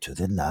go to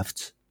the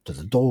left, to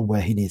the door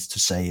where he needs to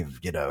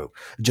save,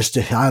 just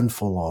a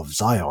handful of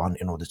Zion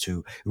in order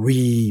to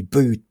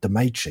reboot the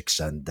Matrix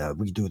and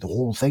redo the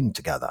whole thing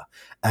together.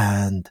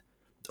 And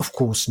of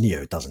course,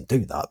 Neo doesn't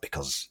do that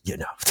because,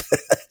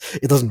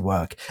 it doesn't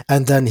work.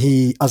 And then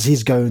as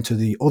he's going to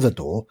the other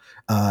door,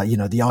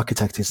 the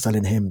architect is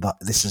telling him that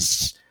this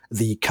is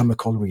the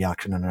chemical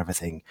reaction and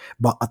everything.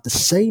 But at the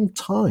same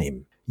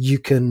time, you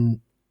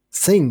can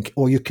think,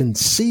 or you can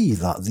see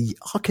that the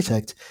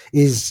architect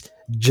is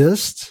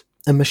just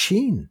a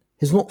machine.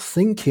 He's not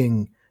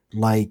thinking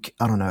like,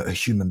 I don't know, a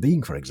human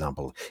being, for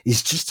example.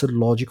 He's just a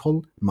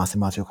logical,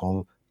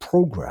 mathematical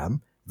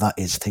program that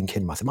is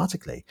thinking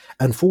mathematically.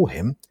 And for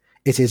him,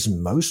 it is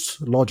most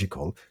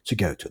logical to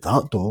go to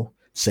that door,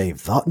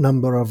 save that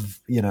number of,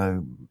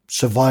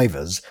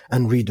 survivors,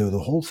 and redo the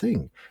whole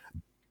thing.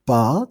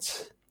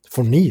 But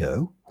for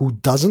Neo, who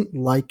doesn't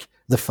like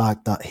the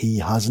fact that he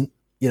has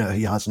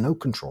no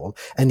control,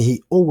 and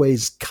he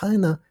always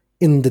kind of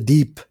in the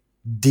deep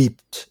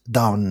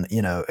down,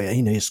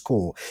 in his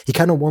core, he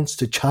kind of wants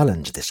to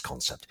challenge this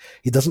concept.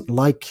 He doesn't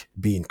like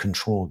being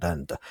controlled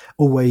and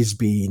always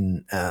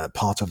being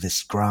part of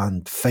this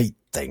grand fate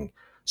thing.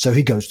 So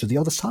he goes to the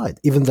other side,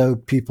 even though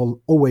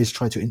people always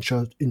try to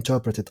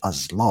interpret it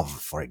as love,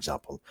 for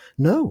example.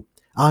 No,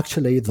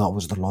 actually, that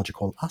was the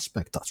logical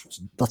aspect.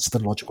 That's the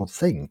logical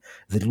thing,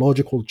 the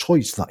logical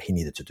choice that he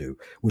needed to do,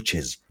 which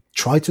is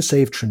try to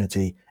save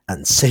Trinity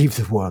and save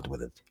the world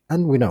with it.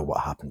 And we know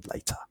what happened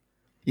later.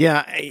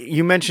 Yeah,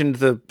 you mentioned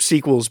the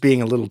sequels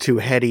being a little too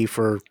heady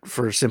for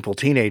simple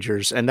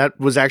teenagers, and that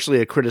was actually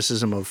a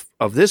criticism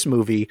of this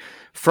movie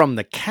from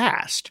the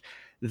cast,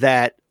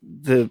 that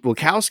the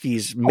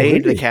Wachowskis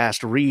made the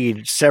cast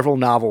read several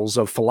novels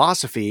of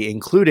philosophy,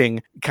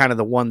 including kind of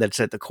the one that's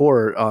at the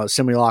core,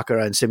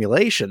 Simulacra and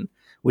Simulation,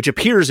 which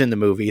appears in the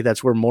movie.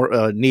 That's where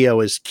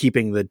Neo is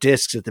keeping the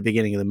discs at the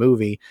beginning of the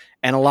movie.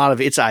 And a lot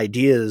of its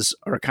ideas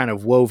are kind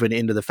of woven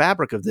into the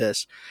fabric of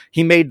this.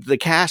 He made the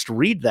cast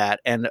read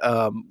that. And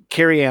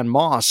Carrie-Anne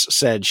Moss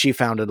said she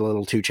found it a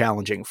little too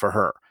challenging for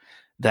her.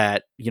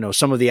 That,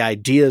 some of the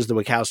ideas the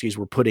Wachowskis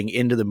were putting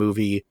into the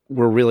movie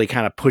were really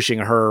kind of pushing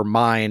her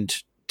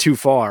mind too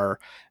far.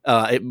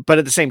 But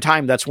at the same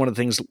time, that's one of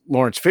the things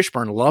Lawrence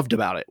Fishburne loved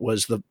about it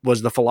was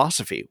the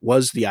philosophy,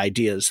 was the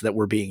ideas that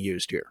were being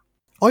used here.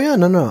 Oh yeah,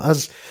 no.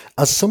 As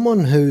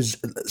someone that's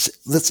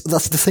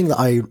the thing that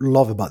I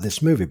love about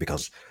this movie,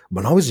 because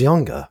when I was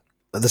younger,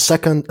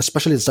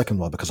 especially the second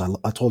one, because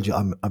I told you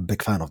I'm a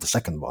big fan of the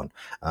second one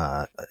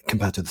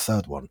compared to the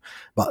third one.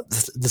 But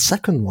the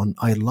second one,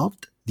 I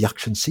loved the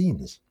action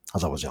scenes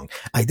as I was young.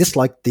 I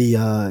disliked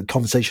the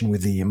conversation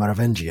with the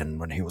Merovingian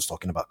when he was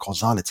talking about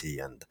causality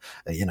and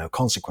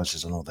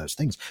consequences and all those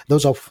things.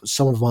 Those are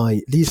some of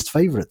my least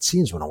favorite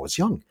scenes when I was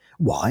young.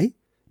 Why?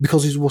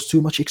 Because it was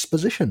too much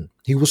exposition.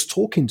 He was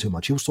talking too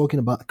much. He was talking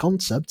about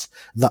concepts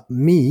that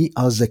me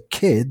as a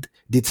kid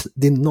did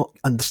not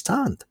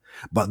understand.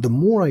 But the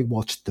more I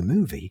watched the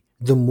movie,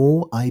 the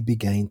more I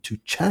began to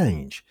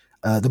change.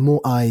 The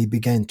more I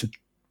began to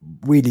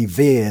really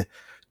veer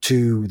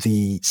to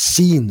the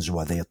scenes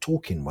where they are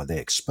talking, where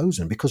they're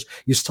exposing, because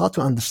you start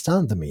to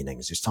understand the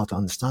meanings. You start to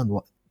understand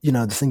what,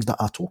 the things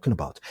that are talking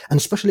about. And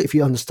especially if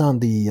you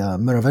understand the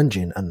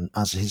Merovingian, and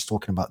as he's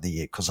talking about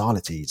the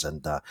causalities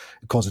and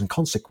cause and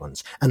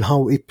consequence, and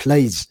how it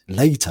plays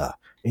later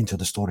into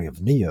the story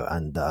of Neo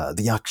and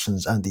the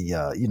actions and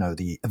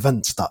the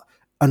events that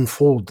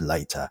unfold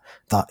later,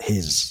 that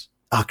his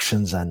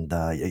actions and,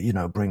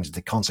 brings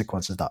the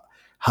consequences that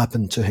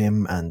happen to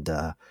him and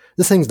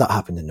the things that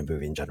happened in the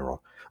movie in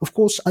general. Of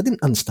course, I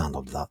didn't understand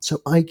all of that.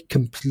 So I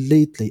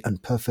completely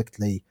and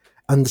perfectly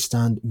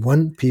understand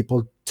when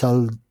people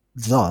tell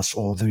us,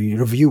 or the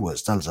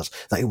reviewers tells us,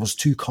 that it was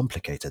too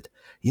complicated.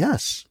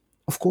 Yes,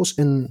 of course,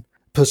 in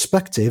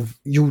perspective,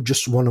 you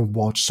just want to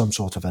watch some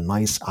sort of a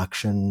nice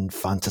action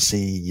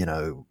fantasy,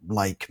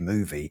 like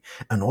movie.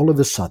 And all of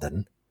a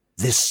sudden,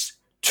 this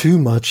too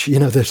much,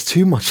 there's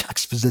too much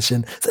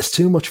exposition, there's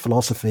too much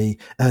philosophy,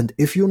 and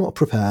if you're not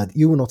prepared,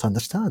 you will not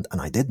understand,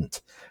 and I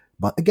didn't.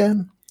 But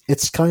again,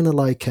 it's kind of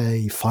like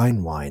a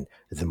fine wine.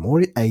 The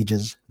more it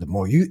ages, the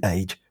more you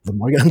age, the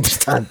more you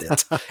understand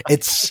it.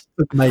 It's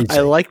amazing. I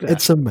like that.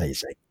 It's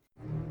amazing.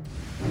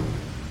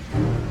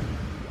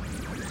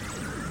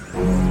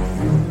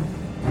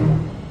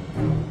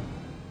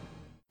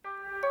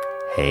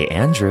 Hey,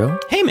 Andrew.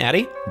 Hey,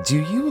 Maddie. Do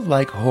you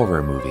like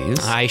horror movies?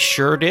 I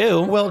sure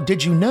do. Well,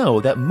 did you know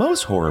that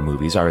most horror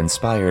movies are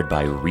inspired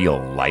by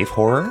real-life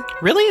horror?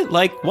 Really?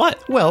 Like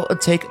what? Well,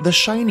 take The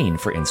Shining,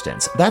 for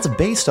instance. That's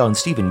based on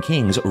Stephen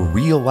King's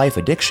real-life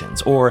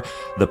addictions, or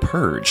The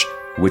Purge,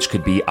 which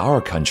could be our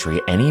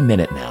country any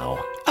minute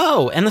now.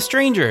 Oh, and The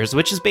Strangers,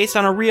 which is based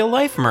on a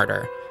real-life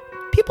murder.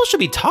 People should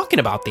be talking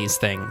about these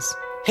things.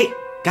 Hey,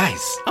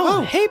 guys.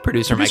 Oh, hey,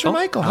 Producer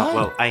Michael. Hi.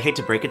 Well, I hate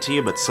to break it to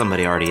you, but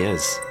somebody already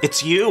is.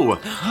 It's you!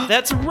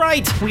 That's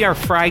right! We are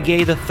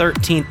Friday the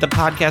 13th, the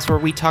podcast where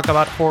we talk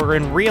about horror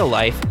in real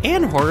life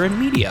and horror in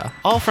media,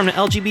 all from an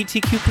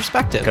LGBTQ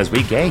perspective. Because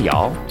we gay,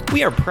 y'all.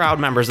 We are proud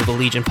members of the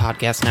Legion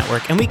Podcast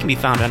Network, and we can be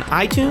found on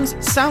iTunes,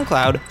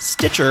 SoundCloud,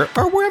 Stitcher,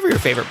 or wherever your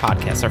favorite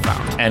podcasts are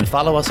found. And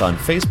follow us on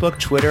Facebook,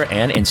 Twitter,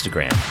 and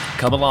Instagram.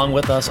 Come along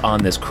with us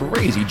on this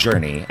crazy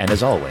journey, and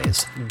as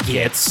always,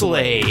 Get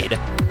slayed!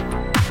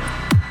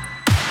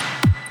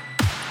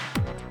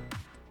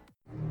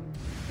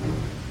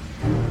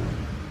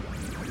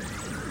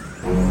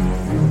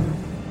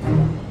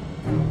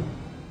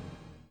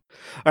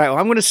 All right, well,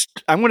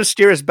 I'm going to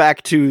steer us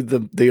back to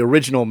the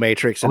original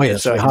Matrix, and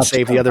so I can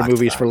save the other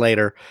movies for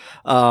later.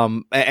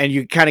 And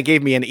you kind of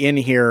gave me an in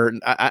here.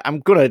 I'm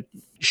going to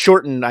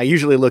shorten. I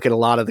usually look at a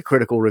lot of the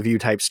critical review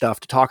type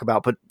stuff to talk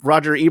about, but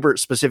Roger Ebert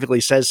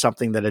specifically says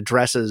something that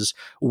addresses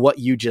what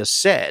you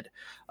just said.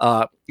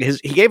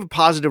 He gave a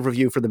positive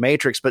review for The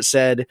Matrix, but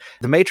said,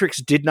 "The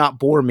Matrix did not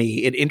bore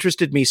me. It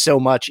interested me so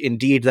much,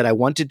 indeed, that I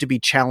wanted to be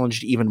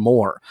challenged even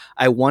more.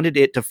 I wanted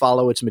it to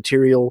follow its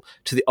material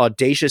to the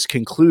audacious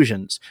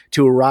conclusions,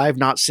 to arrive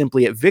not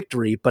simply at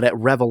victory, but at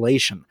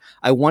revelation.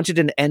 I wanted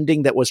an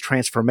ending that was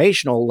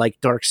transformational like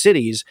Dark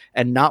Cities,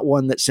 and not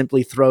one that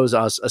simply throws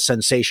us a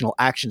sensational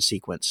action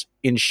sequence.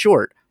 In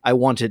short, I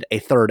wanted a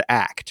third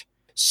act."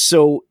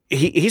 So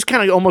he's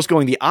kind of almost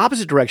going the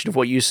opposite direction of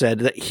what you said,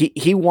 that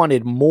he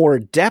wanted more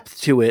depth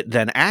to it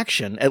than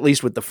action, at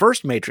least with the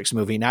first Matrix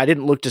movie. Now, I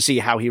didn't look to see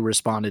how he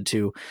responded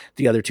to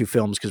the other two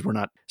films because we're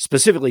not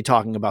specifically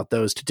talking about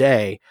those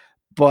today.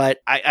 But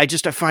I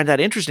find that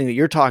interesting that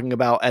you're talking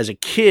about as a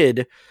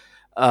kid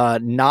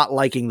not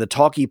liking the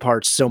talky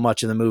parts so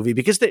much in the movie,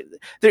 because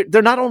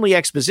they're not only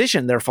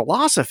exposition, they're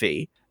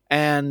philosophy.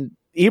 And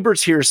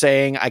Ebert's here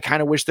saying, I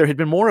kind of wish there had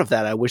been more of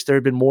that. I wish there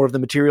had been more of the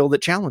material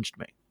that challenged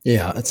me.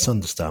 Yeah, it's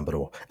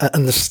understandable.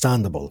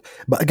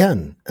 But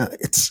again,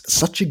 it's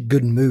such a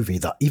good movie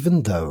that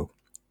even though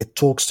it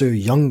talks to a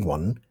young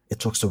one, it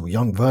talks to a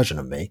young version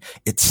of me,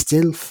 it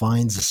still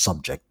finds a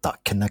subject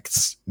that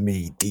connects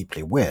me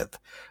deeply with.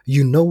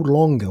 You're no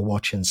longer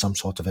watching some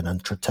sort of an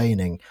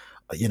entertaining,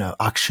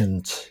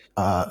 action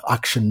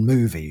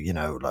movie,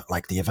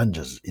 like the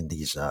Avengers in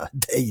these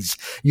days.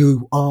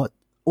 You are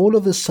all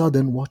of a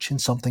sudden watching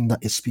something that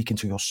is speaking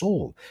to your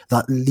soul,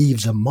 that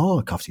leaves a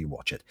mark after you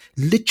watch it,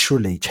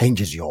 literally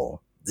changes your,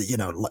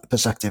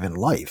 perspective in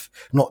life.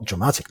 Not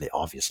dramatically,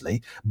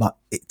 obviously, but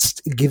it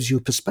gives you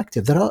a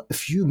perspective. There are a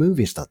few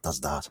movies that does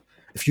that.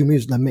 A few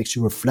movies that makes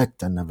you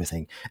reflect and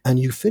everything. And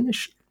you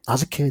finish,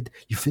 as a kid,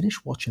 you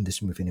finish watching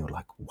this movie and you're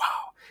like,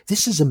 wow,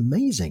 this is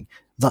amazing.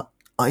 That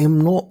I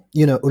am not,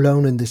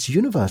 alone in this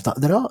universe,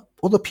 that there are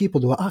other people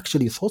who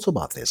actually thought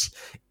about this.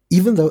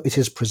 Even though it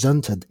is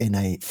presented in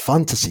a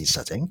fantasy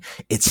setting,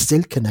 it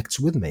still connects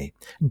with me.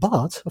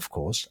 But, of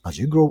course, as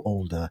you grow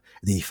older,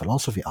 the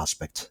philosophy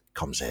aspect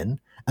comes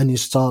in and you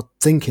start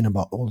thinking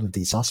about all of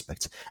these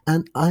aspects.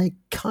 And I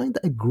kind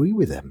of agree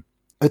with him.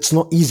 It's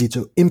not easy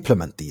to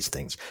implement these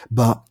things,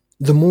 but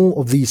the more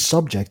of these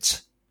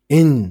subjects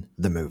in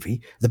the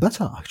movie, the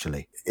better,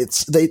 actually.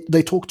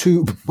 They talk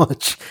too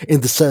much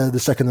in the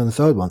second and the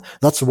third one.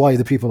 That's why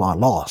the people are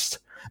lost.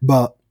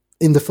 But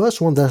in the first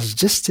one, there's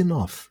just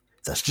enough.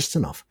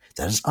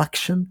 There's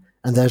action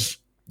and there's,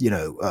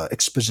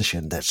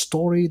 exposition. There's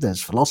story, there's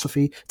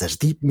philosophy, there's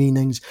deep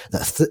meanings.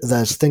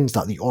 There's things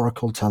that the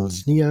Oracle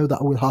tells Neo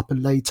that will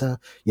happen later,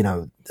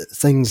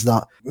 things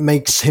that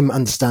makes him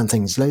understand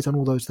things later and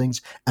all those things.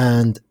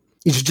 And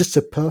it's just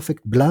a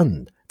perfect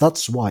blend.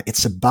 That's why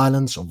it's a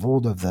balance of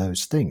all of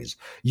those things.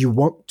 You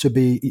want to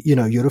be,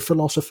 you're a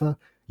philosopher,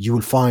 you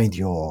will find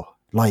your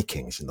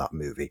likings in that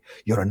movie.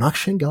 You're an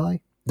action guy.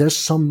 There's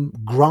some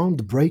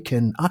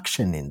groundbreaking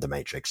action in The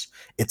Matrix.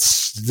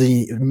 It's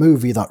the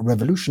movie that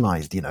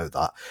revolutionized,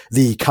 that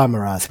the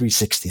camera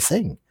 360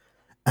 thing.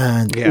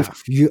 And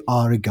if you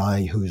are a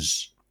guy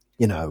who's,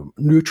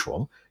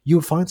 neutral, you'll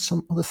find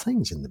some other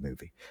things in the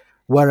movie.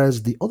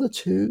 Whereas the other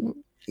two,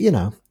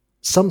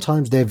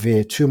 sometimes they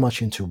veer too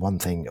much into one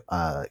thing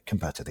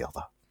compared to the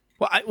other.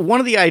 Well, one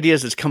of the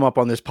ideas that's come up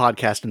on this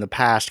podcast in the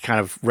past kind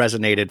of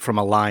resonated from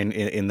a line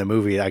in the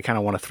movie that I kind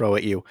of want to throw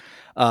at you.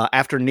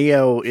 After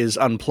Neo is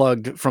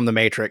unplugged from the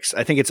Matrix,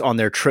 I think it's on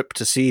their trip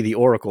to see the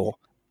Oracle.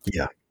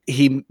 Yeah.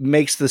 He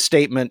makes the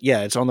statement,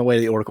 it's on the way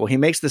to the Oracle. He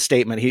makes the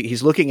statement,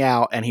 he's looking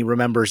out and he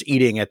remembers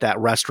eating at that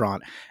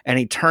restaurant. And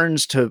he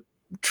turns to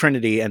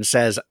Trinity and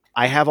says,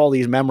 I have all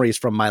these memories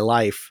from my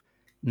life.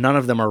 None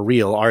of them are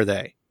real, are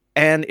they?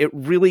 And it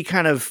really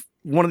kind of,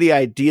 one of the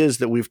ideas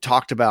that we've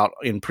talked about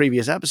in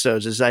previous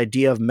episodes is the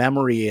idea of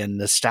memory and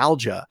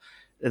nostalgia,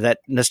 that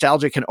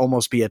nostalgia can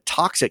almost be a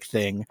toxic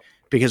thing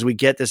because we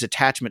get this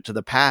attachment to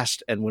the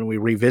past. And when we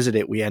revisit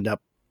it, we end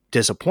up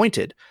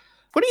disappointed.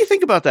 What do you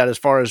think about that as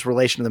far as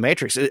relation to the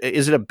Matrix?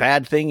 Is it a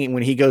bad thing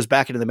when he goes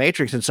back into the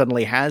Matrix and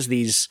suddenly has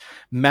these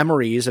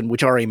memories, and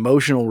which are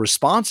emotional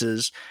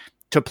responses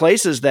to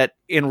places that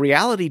in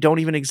reality don't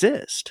even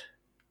exist?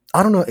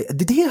 I don't know.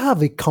 Did he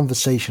have a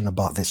conversation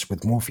about this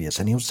with Morpheus?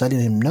 And he was telling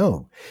him,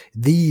 no,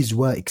 these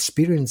were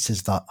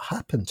experiences that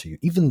happened to you.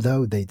 Even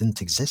though they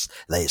didn't exist,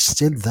 they're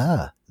still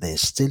there. They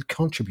still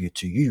contribute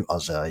to you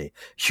as a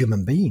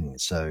human being.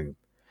 So,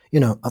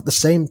 at the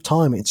same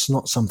time, it's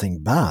not something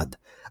bad.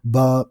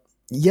 But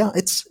yeah,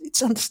 it's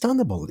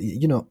understandable.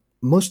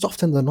 Most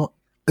often they're not.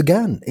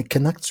 Again, it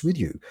connects with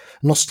you.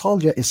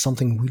 Nostalgia is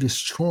something really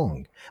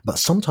strong. But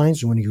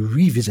sometimes when you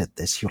revisit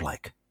this, you're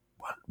like,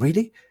 what,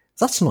 really?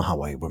 That's not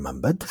how I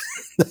remembered.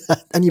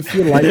 And you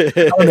feel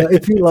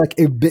like,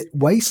 a bit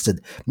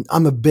wasted.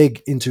 I'm a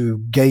big into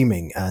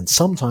gaming, and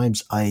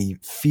sometimes I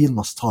feel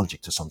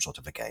nostalgic to some sort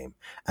of a game,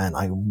 and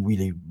I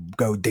really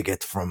go dig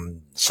it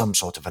from some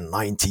sort of a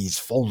 90s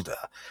folder.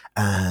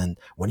 And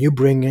when you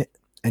bring it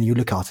and you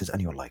look at it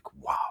and you're like,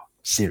 wow,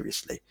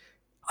 seriously,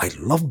 I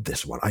love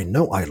this one. I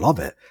know I love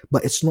it,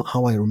 but it's not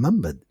how I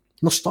remembered.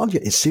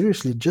 Nostalgia is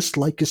seriously, just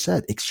like you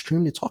said,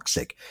 extremely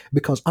toxic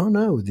because, I don't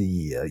know,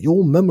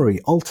 your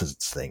memory alters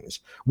things.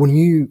 When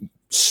you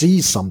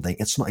see something,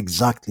 it's not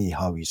exactly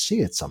how you see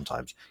it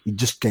sometimes. You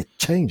just get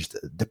changed.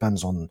 It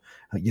depends on,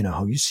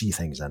 how you see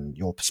things and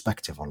your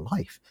perspective on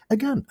life.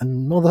 Again,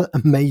 another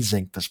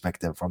amazing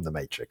perspective from The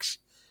Matrix.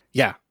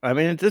 Yeah. I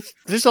mean,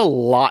 there's a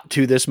lot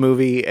to this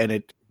movie, and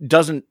it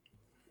doesn't,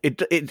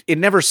 it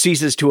never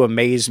ceases to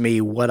amaze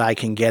me what I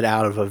can get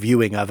out of a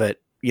viewing of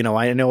it.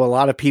 I know a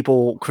lot of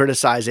people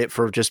criticize it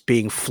for just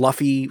being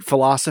fluffy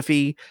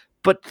philosophy,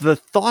 but the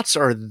thoughts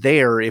are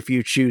there if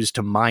you choose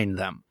to mine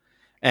them.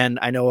 And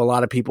I know a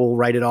lot of people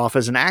write it off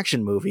as an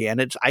action movie,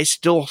 and I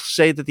still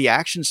say that the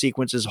action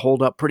sequences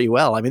hold up pretty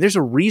well. I mean, there's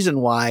a reason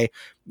why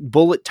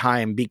bullet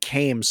time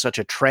became such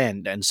a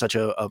trend and such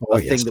a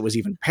thing that was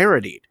even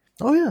parodied.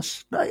 Oh,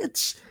 yes.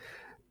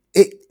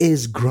 It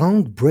is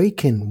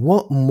groundbreaking.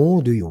 What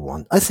more do you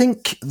want? I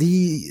think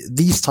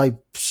these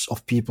types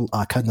of people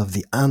are kind of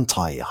the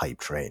anti-hype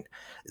train.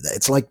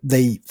 It's like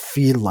they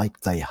feel like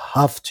they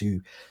have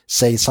to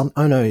say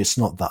oh no, it's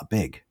not that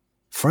big.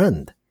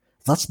 Friend,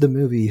 that's the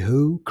movie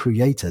who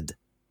created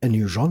a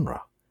new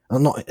genre.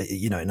 Not,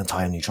 an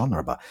entire new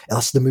genre, but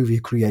that's the movie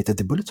who created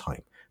the bullet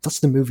time. That's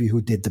the movie who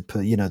did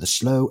the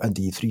slow and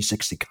the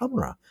 360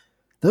 camera.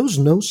 There was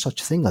no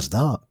such thing as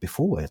that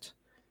before it.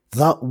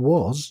 That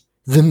was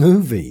the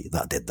movie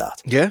that did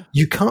that. Yeah.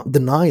 You can't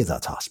deny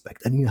that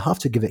aspect, and you have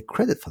to give it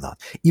credit for that.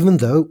 Even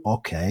though,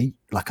 okay,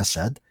 like I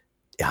said,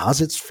 it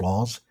has its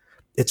flaws.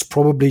 It's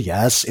probably,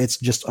 yes, it's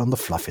just on the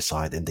fluffy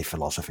side in the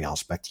philosophy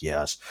aspect,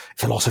 yes.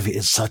 Philosophy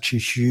is such a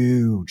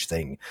huge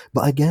thing.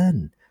 But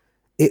again,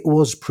 it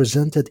was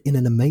presented in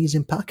an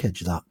amazing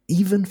package that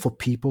even for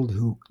people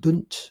who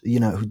don't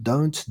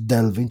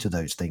delve into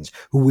those things,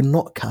 who will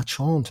not catch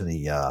on to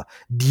the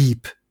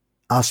deep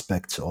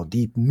aspects or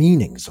deep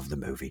meanings of the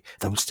movie,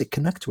 they will still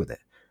connect with it.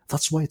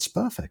 That's why it's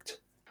perfect.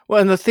 Well,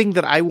 and the thing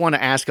that I want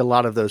to ask a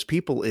lot of those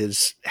people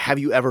is, have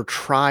you ever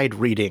tried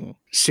reading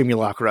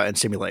Simulacra and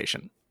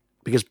Simulation?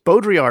 Because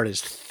Baudrillard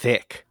is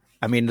thick.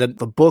 I mean, the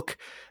book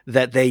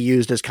that they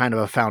used as kind of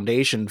a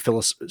foundation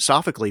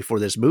philosophically for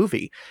this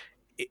movie,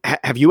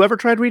 have you ever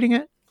tried reading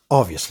it?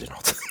 Obviously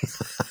not.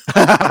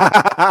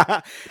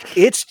 I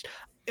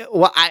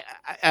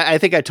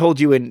think I told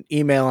you in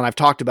email, and I've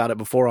talked about it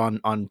before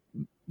on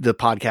the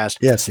podcast.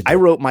 Yes, I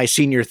wrote my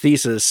senior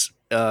thesis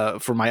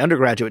for my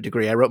undergraduate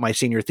degree. I wrote my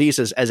senior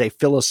thesis as a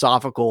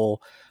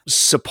philosophical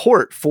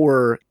support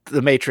for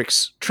the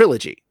Matrix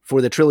trilogy,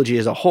 for the trilogy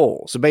as a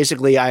whole. So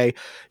basically, I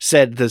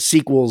said the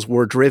sequels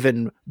were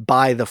driven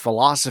by the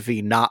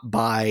philosophy, not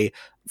by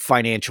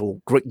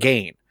financial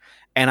gain.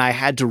 And I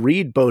had to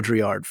read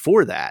Baudrillard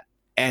for that.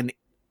 And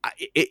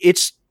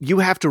you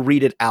have to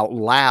read it out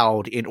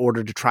loud in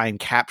order to try and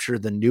capture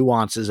the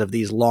nuances of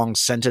these long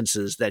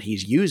sentences that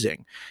he's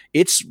using.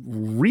 It's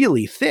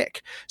really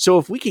thick. So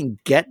if we can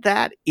get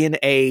that in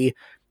a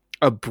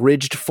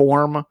abridged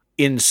form,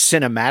 in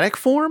cinematic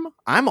form,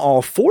 I'm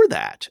all for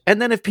that.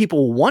 And then if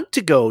people want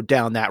to go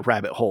down that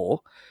rabbit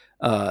hole,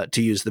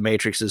 to use the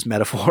Matrix's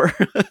metaphor,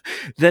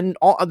 then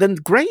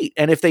great.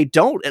 And if they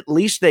don't, at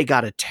least they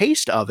got a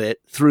taste of it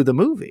through the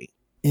movie.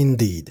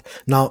 Indeed.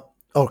 Now,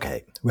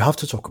 okay, we have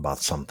to talk about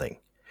something.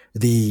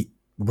 The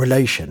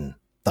relation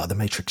that The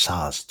Matrix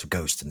has to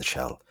Ghost in the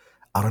Shell.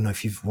 I don't know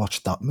if you've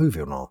watched that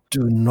movie or not.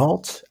 Do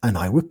not, and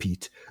I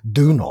repeat,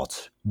 do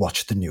not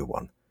watch the new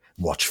one.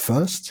 Watch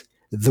first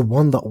the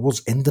one that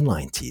was in the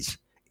 90s.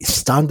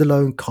 It's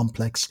standalone,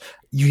 complex.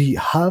 You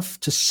have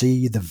to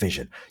see the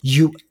vision.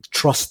 You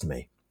trust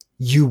me,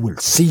 you will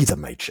see the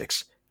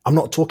Matrix. I'm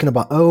not talking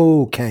about,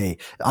 okay,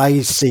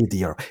 I see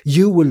the error.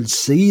 You will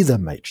see the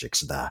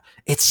Matrix there.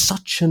 It's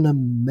such an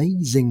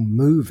amazing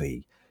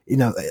movie. You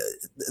know,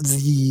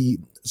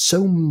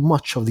 so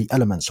much of the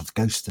elements of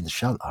Ghost in the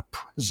Shell are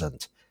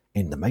present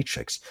in the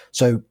Matrix.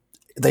 So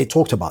they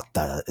talked about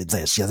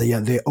this. Yeah,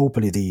 they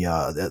openly, the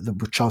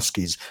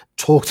Wachowskis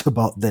talked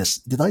about this.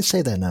 Did I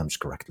say their names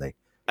correctly?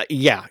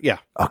 Yeah.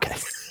 Okay.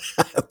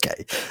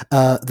 Okay.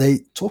 They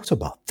talked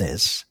about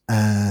this,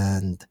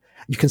 and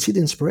you can see the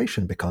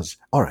inspiration because,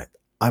 all right,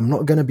 I'm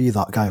not going to be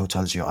that guy who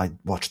tells you I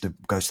watched the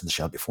Ghost in the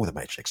Shell before the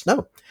Matrix. No,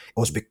 it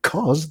was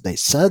because they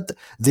said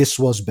this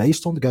was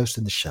based on the Ghost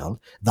in the Shell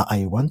that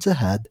I went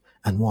ahead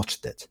and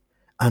watched it.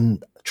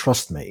 And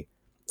trust me,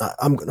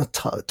 I'm going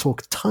to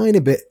talk a tiny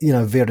bit,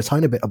 veer a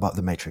tiny bit about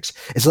the Matrix.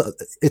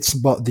 It's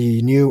about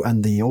the new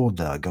and the old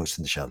Ghost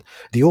in the Shell.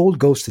 The old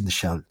Ghost in the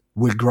Shell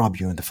will grab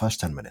you in the first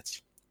 10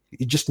 minutes.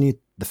 You just need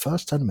the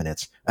first 10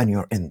 minutes and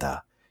you're in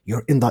there.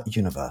 You're in that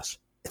universe.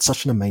 It's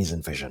such an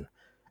amazing vision.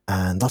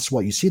 And that's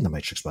what you see in the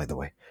Matrix, by the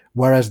way.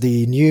 Whereas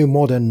the new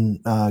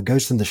modern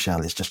Ghost in the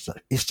Shell is just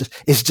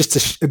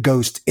a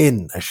ghost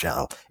in a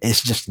shell.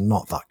 It's just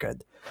not that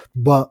good.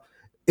 But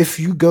if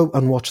you go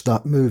and watch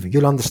that movie,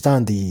 you'll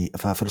understand the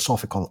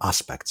philosophical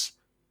aspects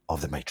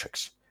of the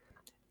Matrix.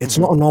 It's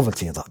not a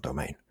novelty in that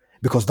domain,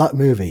 because that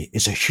movie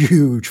is a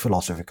huge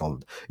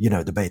philosophical,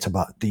 debate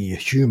about the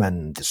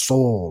human, the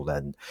soul,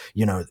 and,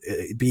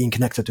 being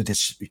connected to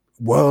this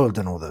world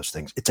and all those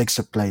things. It takes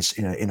place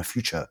in a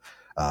future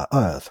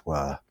Earth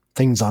where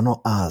things are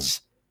not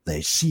as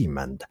they seem,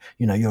 and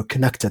you're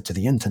connected to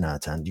the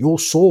internet and your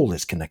soul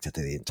is connected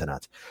to the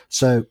internet.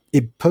 So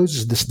it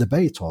poses this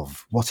debate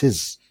of what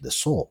is the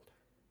soul.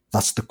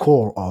 That's the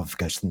core of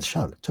Ghost in the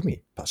Shell, to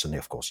me personally,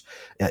 of course.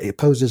 It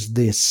poses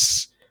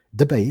this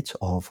debate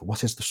of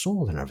what is the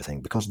soul and everything,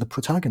 because the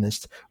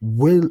protagonist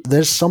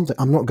there's something,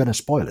 I'm not going to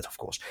spoil it, of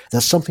course,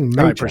 there's something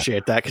major. I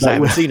appreciate that, because I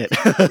haven't seen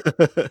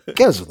it.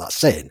 Goes with that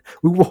saying,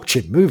 we're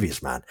watching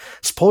movies, man.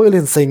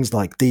 Spoiling things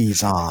like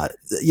these are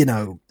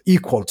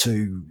equal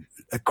to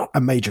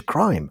a major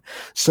crime.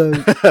 So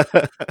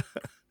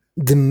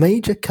the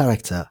major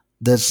character,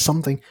 there's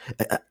something,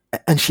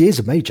 and she is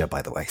a major,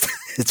 by the way.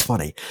 It's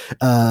funny.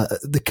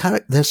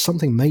 There's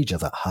something major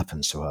that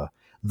happens to her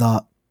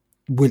that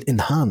will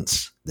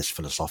enhance this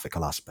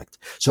philosophical aspect.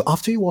 So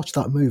after you watch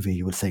that movie,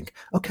 you will think,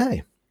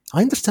 okay,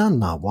 I understand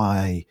now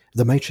why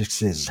the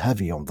Matrix is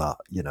heavy on that,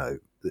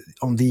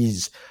 on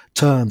these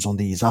terms, on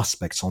these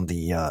aspects, on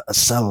the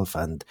self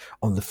and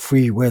on the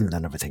free will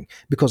and everything,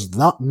 because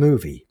that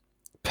movie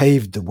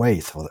paved the way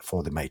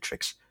for the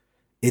Matrix.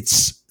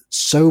 It's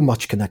so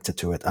much connected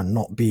to it, and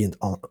not being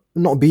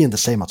the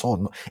same at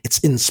all. It's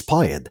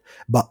inspired,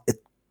 but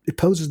it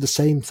poses the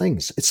same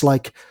things. It's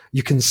like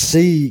you can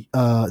see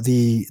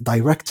the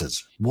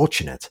directors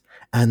watching it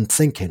and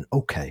thinking,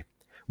 okay,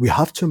 we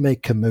have to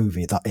make a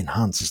movie that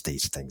enhances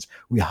these things.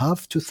 We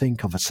have to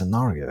think of a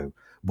scenario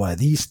where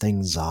these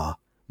things are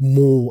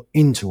more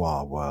into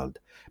our world,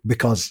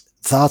 because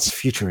that's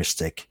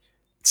futuristic.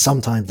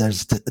 Sometimes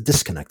there's a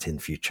disconnect in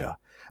future,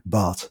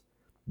 but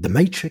the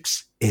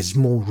Matrix is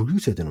more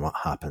rooted in what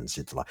happens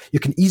in life. You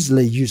can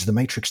easily use the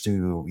Matrix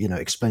to,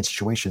 explain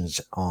situations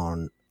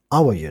on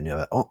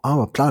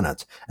our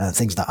planet,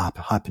 things that are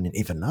happening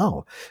even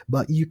now.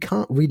 But you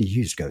can't really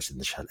use Ghost in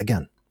the Shell.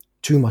 Again,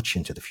 too much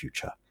into the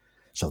future.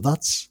 So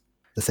that's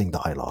the thing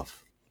that I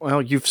love.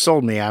 Well, you've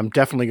sold me. I'm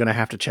definitely going to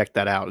have to check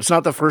that out. It's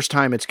not the first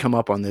time it's come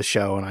up on this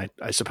show, and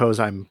I suppose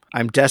I'm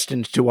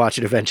destined to watch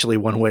it eventually,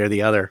 one way or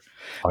the other.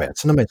 Oh yeah,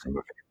 it's an amazing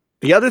movie.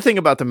 The other thing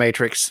about The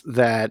Matrix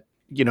that,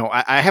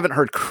 I haven't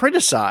heard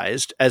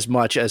criticized as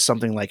much as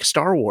something like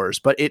Star Wars,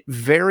 but it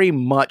very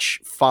much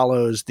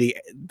follows the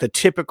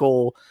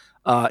typical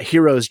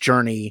hero's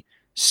journey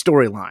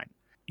storyline,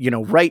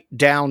 right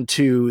down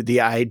to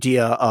the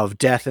idea of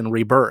death and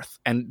rebirth.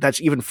 And that's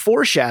even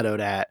foreshadowed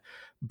at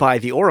by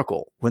the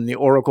Oracle, when the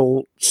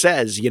Oracle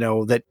says,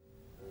 that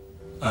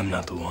I'm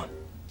not the one.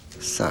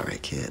 Sorry,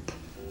 kid.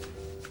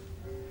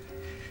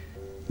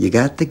 You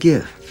got the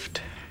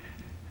gift.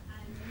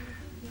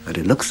 But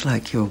it looks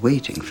like you're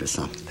waiting for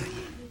something.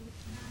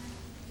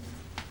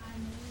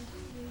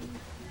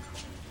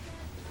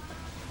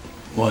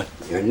 What?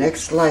 Your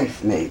next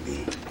life,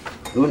 maybe.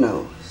 Who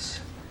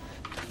knows?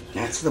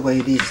 That's the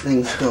way these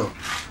things go.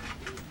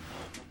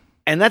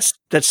 And that's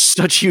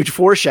such huge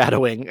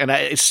foreshadowing. And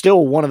it's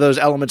still one of those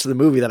elements of the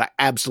movie that I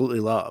absolutely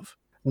love.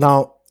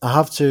 Now, I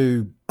have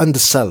to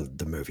undersell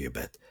the movie a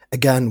bit.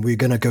 Again, we're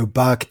going to go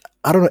back.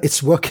 I don't know.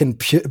 It's working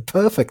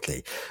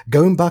perfectly.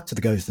 Going back to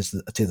the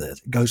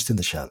Ghost in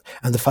the Shell,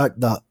 and the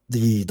fact that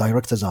the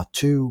directors are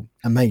too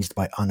amazed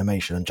by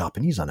animation and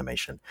Japanese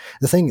animation.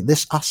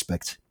 This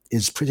aspect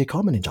is pretty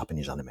common in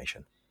Japanese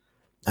animation.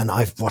 And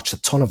I've watched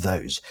a ton of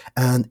those,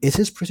 and it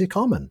is pretty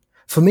common.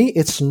 For me,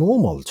 it's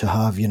normal to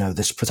have,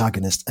 this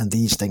protagonist and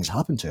these things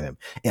happen to him.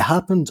 It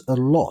happened a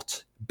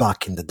lot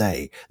back in the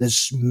day.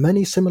 There's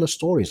many similar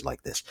stories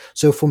like this.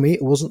 So for me,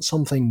 it wasn't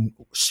something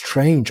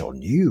strange or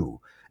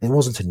new. It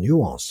wasn't a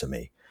nuance to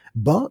me.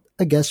 But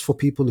I guess for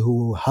people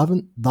who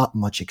haven't that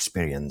much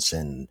experience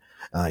in,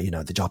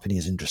 the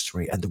Japanese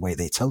industry and the way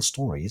they tell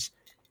stories,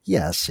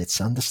 yes,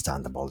 it's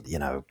understandable,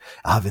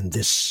 having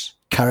this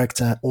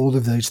character, all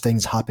of those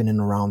things happening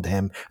around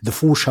him, the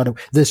foreshadow.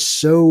 There's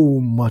so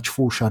much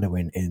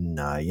foreshadowing in,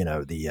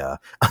 the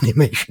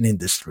animation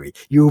industry.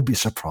 You'll be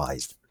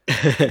surprised.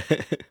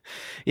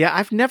 Yeah,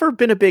 I've never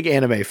been a big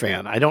anime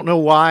fan. I don't know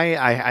why.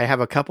 I have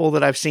a couple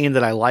that I've seen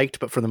that I liked,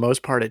 but for the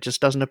most part, it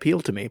just doesn't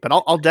appeal to me. But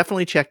I'll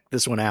definitely check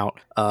this one out.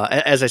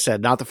 As I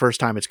said, not the first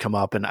time it's come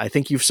up, and I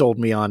think you've sold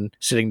me on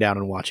sitting down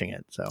and watching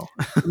it. So,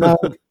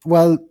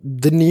 well,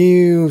 the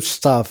new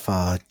stuff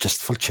are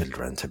just for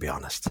children, to be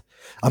honest.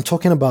 I'm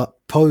talking about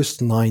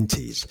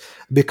post-90s,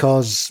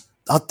 because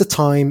at the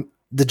time,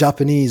 the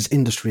Japanese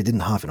industry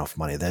didn't have enough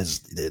money. There's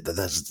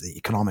the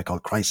economical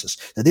crisis.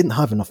 They didn't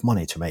have enough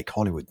money to make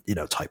Hollywood,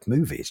 type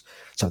movies.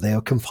 So they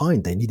are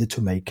confined. They needed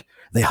to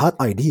they had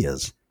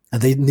ideas,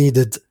 and they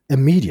needed a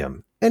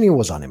medium, and it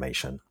was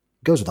animation.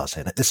 Goes without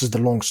saying. This is the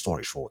long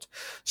story short.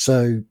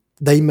 So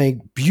they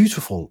make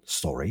beautiful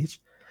stories,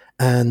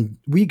 and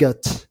we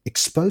get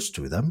exposed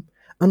to them.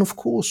 And of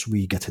course,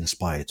 we get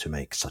inspired to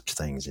make such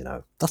things,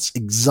 That's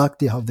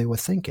exactly how they were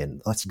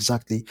thinking. That's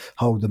exactly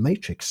how The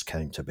Matrix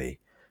came to be.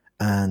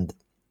 And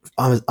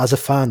as a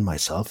fan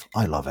myself,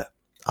 I love it.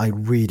 I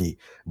really,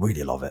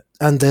 really love it.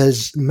 And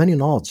there's many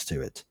nods to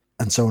it,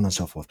 and so on and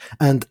so forth.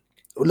 And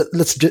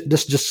let's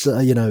just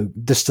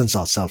distance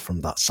ourselves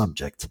from that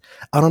subject.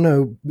 I don't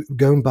know,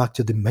 going back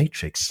to The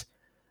Matrix,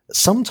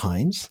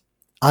 sometimes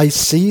I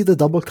see the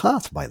double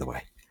cat, by the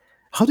way.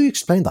 How do you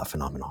explain that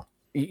phenomenon?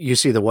 You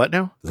see the what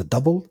now? The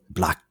double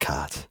black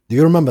cat. Do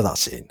you remember that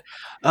scene?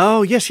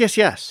 Oh, yes.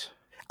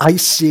 I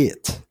see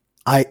it.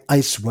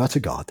 I swear to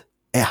God.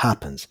 It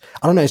happens.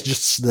 I don't know, it's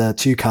just the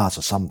two cats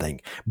or something,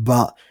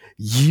 but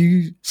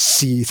you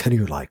see it and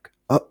you're like,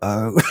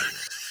 uh-oh.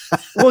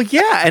 Well,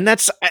 yeah, and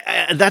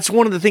that's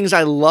one of the things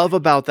I love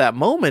about that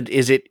moment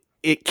is it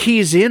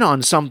keys in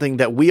on something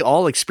that we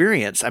all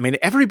experience. I mean,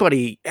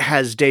 everybody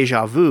has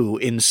deja vu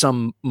in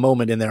some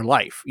moment in their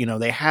life.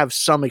 They have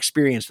some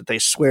experience that they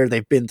swear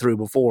they've been through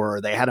before,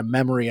 or they had a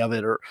memory of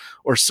it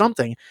or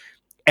something,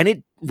 and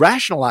it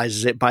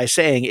rationalizes it by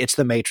saying it's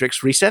the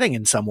Matrix resetting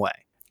in some way.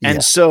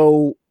 And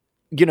so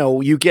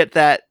you get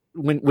that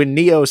when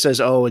Neo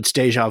says, "Oh, it's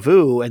deja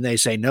vu," and they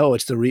say, "No,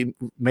 it's the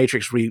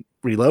Matrix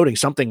reloading.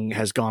 Something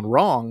has gone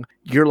wrong."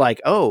 You're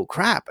like, "Oh,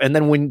 crap!" And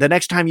then when the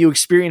next time you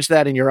experience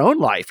that in your own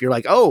life, you're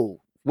like,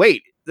 "Oh,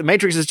 wait, the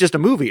Matrix is just a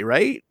movie,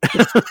 right?"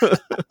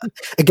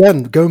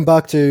 Again, going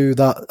back to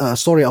that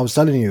story I was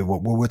telling you,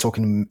 what we were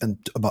talking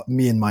about,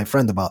 me and my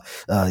friend about,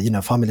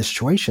 family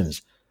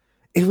situations.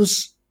 It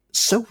was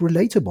so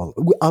relatable.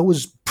 I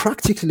was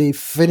practically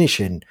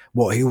finishing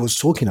what he was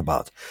talking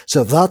about.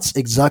 So that's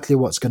exactly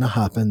what's going to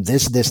happen.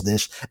 This,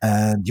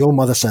 and your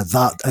mother said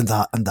that and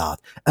that and that.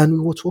 And we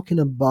were talking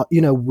about,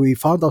 we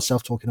found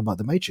ourselves talking about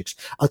The Matrix.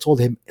 I told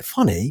him,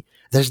 funny,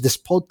 there's this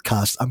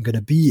podcast I'm going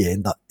to be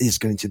in that is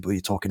going to be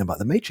talking about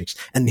The Matrix.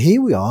 And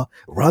here we are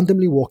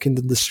randomly walking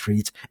in the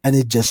street, and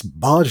it just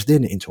barged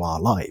into our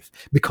life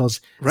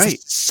because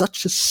it's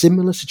such a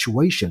similar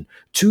situation.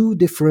 Two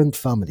different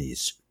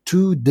families,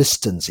 too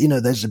distance,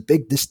 there's a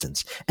big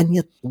distance. And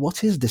yet,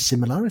 what is the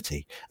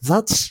similarity?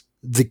 That's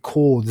the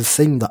core, the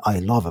thing that I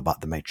love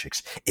about The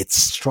Matrix. It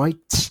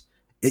strikes,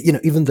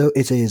 even though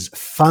it is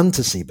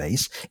fantasy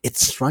based, it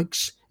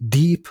strikes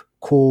deep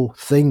core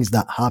things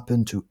that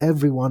happen to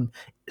everyone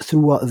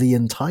throughout the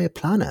entire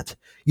planet.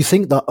 You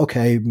think that,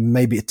 okay,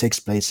 maybe it takes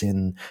place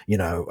in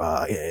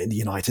the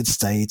United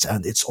States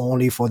and it's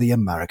only for the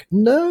American.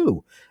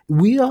 No,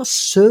 we are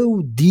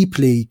so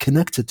deeply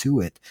connected to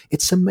it.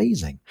 It's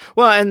amazing.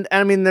 Well, and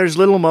I mean, there's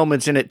little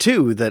moments in it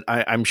too that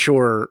I'm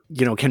sure,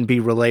 can be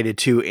related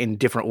to in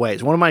different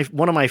ways. One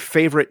of my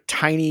favorite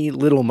tiny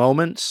little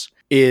moments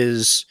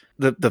is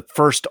the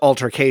first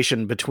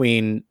altercation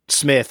between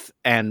Smith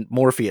and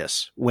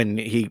Morpheus when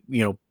he,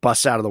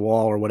 busts out of the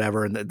wall or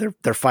whatever, and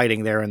they're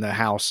fighting there in the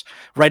house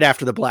right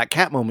after the black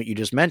cat moment you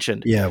just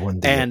mentioned. Yeah,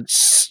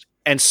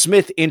 and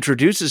Smith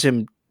introduces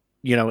him.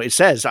 It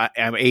says,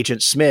 "I'm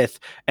Agent Smith,"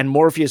 and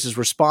Morpheus's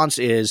response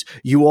is,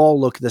 "You all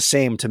look the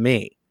same to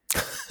me."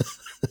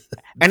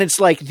 And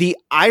it's like the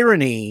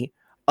irony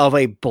of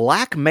a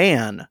black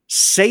man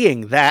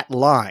saying that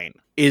line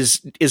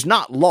is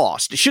not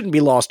lost. It shouldn't be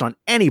lost on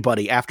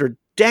anybody after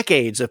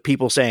decades of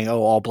people saying,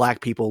 "Oh, all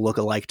black people look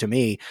alike to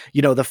me."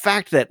 The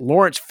fact that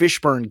Lawrence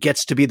Fishburne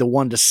gets to be the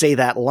one to say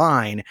that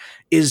line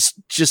is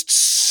just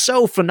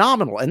so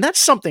phenomenal. And that's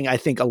something I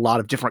think a lot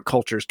of different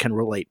cultures can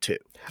relate to.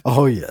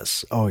 Oh,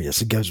 yes.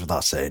 It goes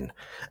without saying.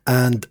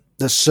 And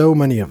there's so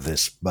many of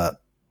this,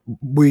 but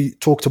we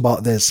talked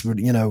about this,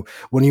 you know,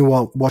 when you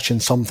are watching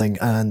something,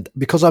 and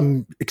because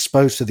I'm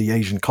exposed to the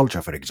Asian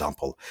culture, for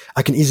example,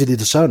 I can easily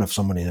discern if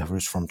someone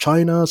who's from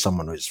China,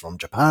 someone who's from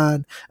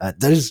Japan.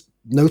 There's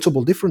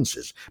notable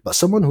differences, but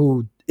someone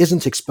who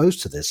isn't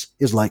exposed to this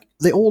is like,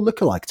 they all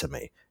look alike to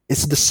me.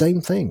 It's the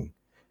same thing.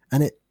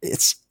 And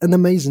it's an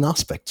amazing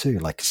aspect too,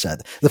 like I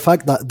said. The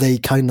fact that they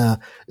kind of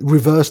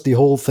reversed the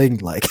whole thing,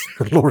 like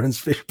Lawrence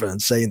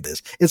Fishburne saying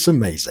this, it's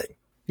amazing.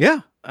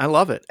 Yeah, I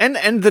love it.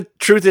 And the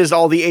truth is,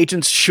 all the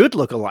agents should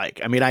look alike.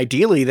 I mean,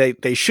 ideally,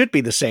 they should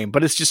be the same,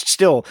 but it's just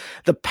still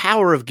the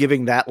power of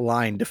giving that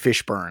line to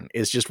Fishburne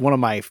is just one of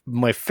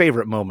my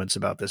favorite moments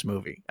about this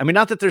movie. I mean,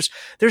 not that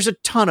there's a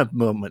ton of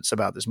moments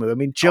about this movie. I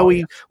mean,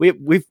 Joey,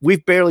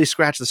 we've barely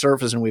scratched the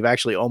surface, and we've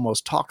actually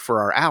almost talked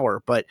for our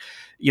hour. But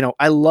you know,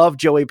 I love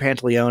Joey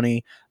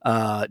Pantoliano,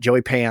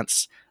 Joey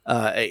Pants.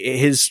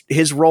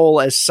 His role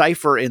as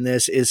Cypher in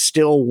this is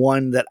still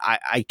one that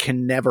I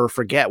can never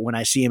forget when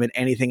I see him in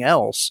anything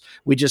else.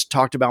 We just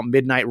talked about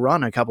Midnight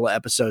Run a couple of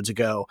episodes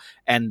ago,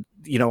 and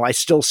you know, I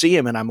still see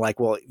him and I'm like,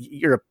 well,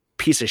 you're a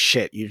piece of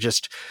shit. You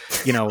just,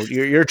 you know,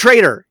 you're a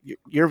traitor.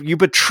 You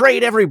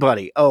betrayed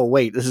everybody. Oh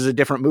wait, this is a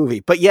different movie.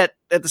 But yet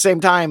at the same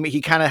time, he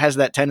kind of has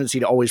that tendency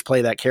to always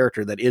play that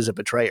character that is a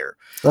betrayer.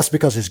 That's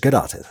because he's good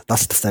at it.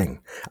 That's the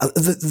thing.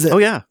 Oh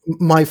yeah.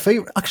 My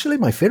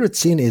favorite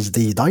scene is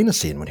the diner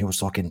scene when he was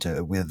talking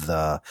with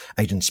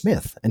Agent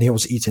Smith, and he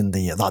was eating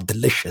that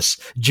delicious,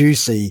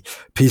 juicy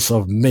piece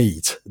of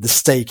meat, the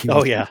steak.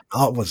 That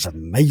was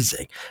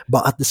amazing.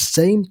 But at the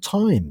same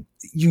time,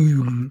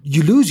 you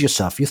lose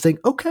yourself. You think,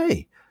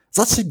 okay,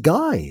 that's a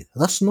guy.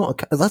 That's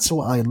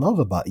what I love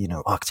about, you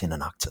know, acting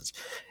and actors.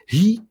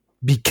 He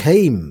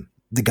became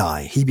the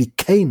guy. He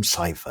became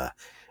Cypher.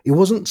 It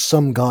wasn't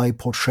some guy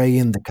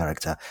portraying the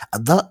character.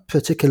 At that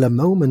particular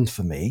moment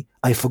for me,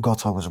 I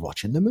forgot I was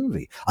watching the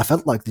movie. I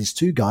felt like these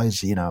two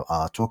guys, you know,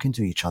 are talking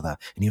to each other,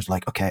 and he was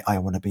like, okay, I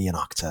want to be an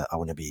actor. I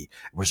want to be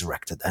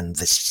resurrected, and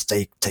this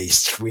steak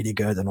tastes really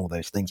good and all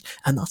those things.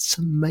 And that's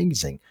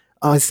amazing.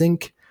 I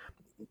think,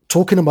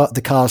 talking about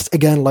the cast,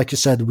 again, like you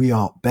said, we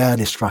are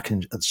barely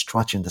scratching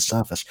the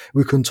surface.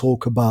 We can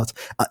talk about,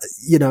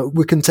 you know,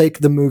 we can take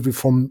the movie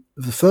from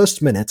the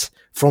first minute,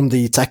 from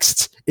the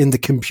text in the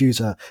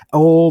computer,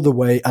 all the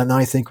way, and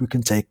I think we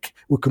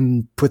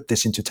can put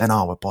this into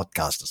 10-hour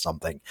podcast or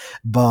something.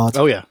 But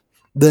oh yeah,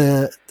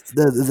 the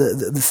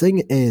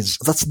thing is,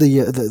 that's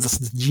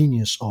the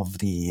genius of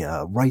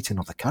the writing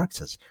of the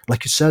characters.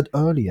 Like you said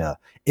earlier,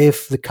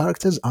 if the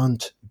characters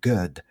aren't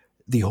good,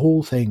 the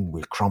whole thing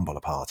will crumble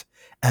apart.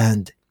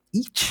 And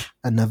each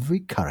and every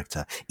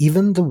character,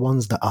 even the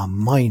ones that are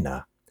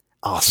minor,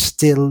 are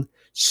still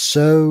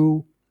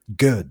so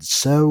good,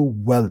 so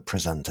well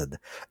presented.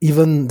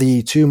 Even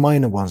the two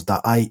minor ones that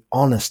I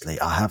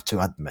have to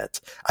admit,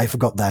 I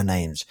forgot their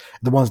names.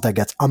 The ones that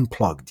get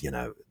unplugged, you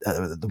know,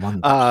 the one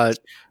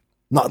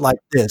not like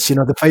this, you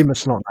know, the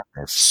famous not like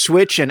this.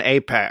 Switch and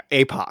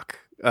APOC.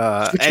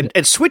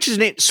 And Switch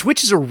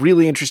is a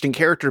really interesting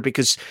character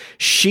because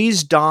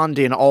she's donned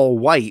in all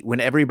white when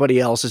everybody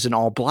else is in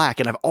all black.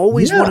 And I've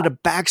always wanted a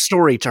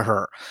backstory to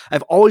her.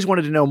 I've always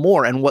wanted to know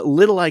more. And what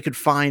little I could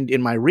find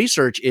in my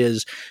research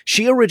is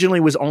she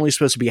originally was only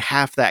supposed to be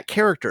half that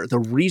character. The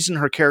reason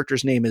her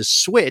character's name is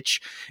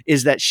Switch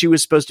is that she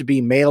was supposed to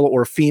be male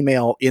or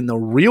female in the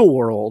real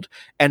world,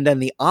 and then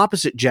the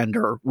opposite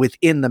gender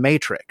within the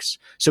Matrix.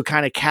 So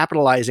kind of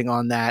capitalizing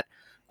on that,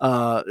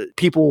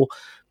 people,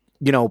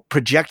 you know,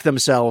 project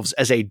themselves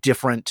as a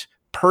different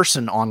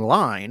person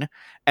online.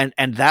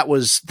 And that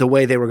was the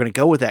way they were going to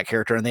go with that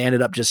character. And they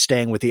ended up just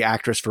staying with the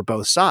actress for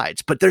both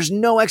sides. But there's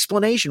no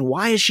explanation.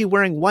 Why is she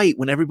wearing white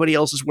when everybody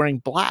else is wearing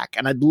black?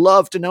 And I'd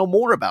love to know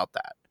more about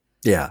that.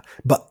 Yeah.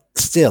 But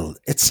still,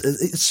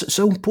 it's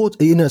so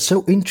important, you know,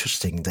 so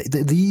interesting.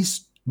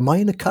 These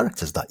minor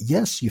characters that,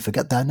 yes, you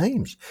forget their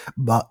names,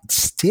 but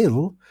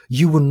still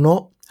you will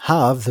not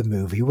have the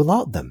movie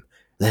without them.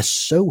 They're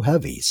so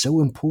heavy, so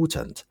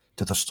important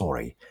to the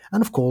story.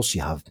 And of course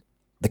you have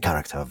the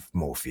character of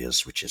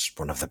Morpheus, which is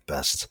one of the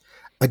best.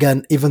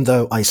 Again, even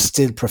though I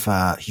still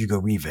prefer Hugo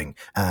Weaving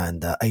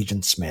and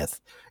Agent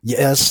Smith,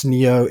 yes,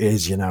 Neo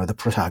is, you know, the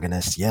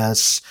protagonist.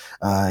 Yes,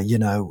 you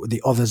know,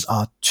 the others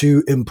are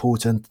too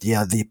important.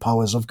 Yeah, the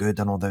powers of good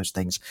and all those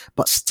things.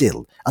 But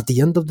still, at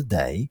the end of the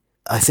day,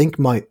 I think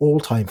my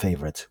all-time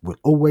favorite will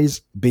always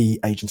be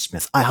Agent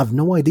Smith. I have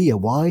no idea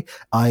why.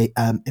 I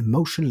am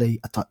emotionally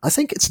attached. I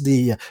think it's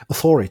the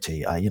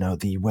authority, you know,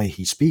 the way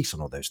he speaks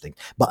and all those things.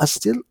 But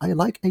I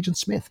like Agent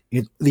Smith.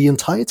 The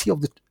entirety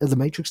of the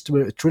Matrix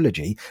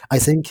trilogy, I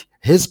think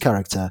his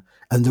character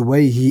and the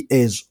way he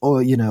is,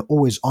 or you know,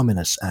 always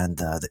ominous,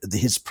 and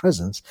his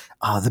presence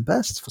are the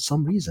best for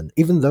some reason.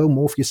 Even though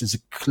Morpheus is a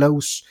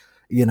close,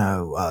 you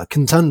know,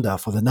 contender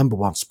for the number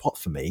one spot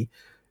for me,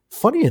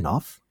 funny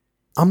enough,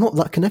 I'm not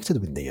that connected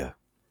with Neo.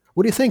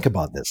 What do you think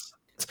about this?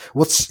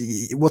 What's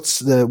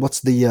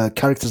the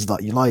characters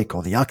that you like,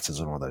 or the actors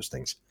and all those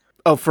things?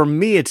 Oh, for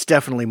me, it's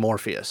definitely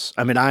Morpheus.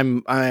 I mean,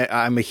 I'm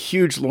a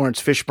huge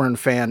Lawrence Fishburne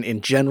fan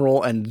in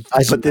general,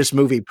 but this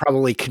movie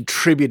probably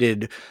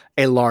contributed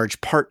a large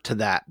part to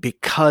that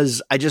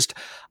because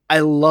I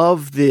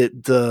love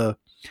the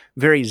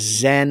very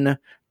zen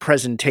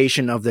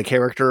presentation of the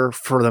character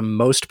for the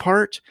most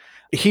part.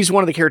 He's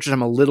one of the characters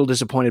I'm a little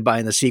disappointed by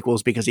in the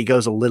sequels because he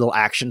goes a little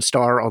action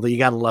star, although you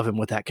got to love him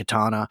with that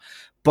katana.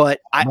 But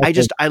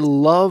I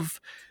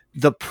love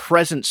the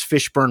presence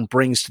Fishburne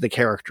brings to the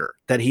character,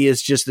 that he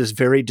is just this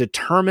very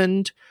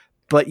determined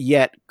but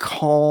yet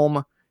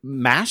calm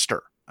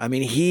master. I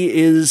mean, he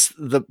is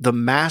the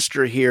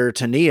master here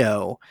to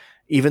Neo,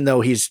 even though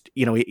he's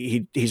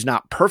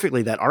not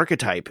perfectly that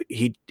archetype.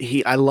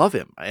 I love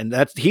him,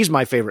 and he's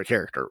my favorite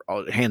character,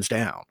 hands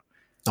down.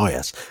 Oh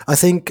yes, I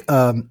think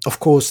of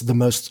course the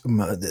best,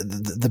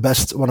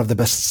 one of the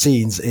best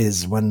scenes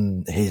is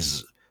when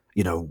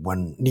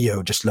when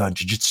Neo just learned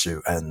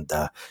jiu-jitsu and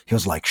he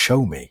was like,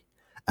 show me.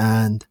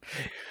 And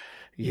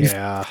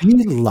yeah, you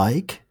feel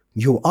like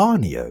you are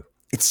Neo.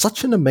 It's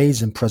such an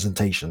amazing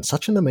presentation,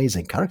 such an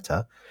amazing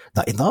character,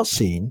 that in that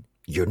scene,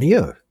 you're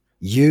Neo.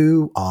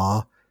 You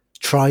are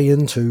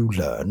trying to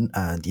learn,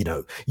 and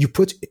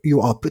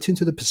you are put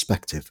into the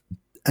perspective,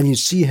 and you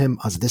see him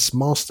as this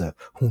master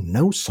who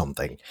knows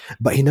something,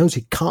 but he knows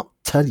he can't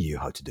tell you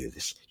how to do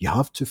this. You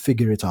have to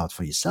figure it out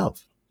for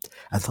yourself.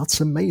 And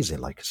that's amazing,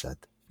 like I said.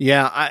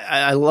 Yeah,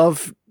 I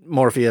love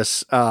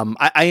Morpheus.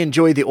 I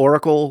enjoy the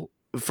Oracle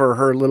for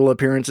her little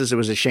appearances. It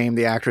was a shame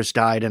the actress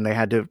died and they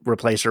had to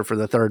replace her for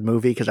the third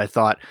movie because I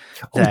thought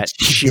that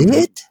she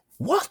did?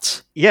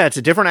 What? Yeah, it's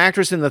a different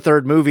actress in the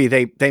third movie.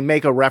 They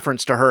make a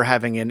reference to her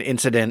having an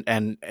incident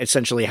and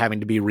essentially having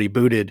to be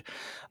rebooted.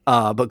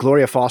 But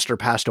Gloria Foster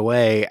passed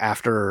away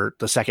after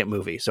the second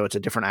movie, so it's a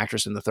different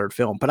actress in the third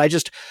film. But I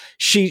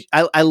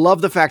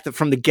love the fact that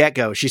from the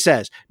get-go, she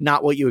says,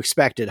 not what you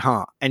expected,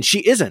 huh? And she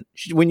isn't.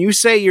 When you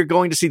say you're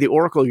going to see the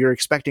Oracle, you're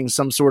expecting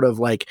some sort of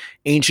like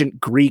ancient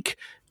Greek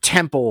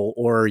temple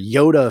or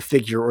Yoda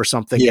figure or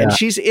something. Yeah. And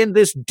she's in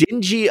this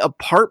dingy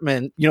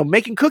apartment,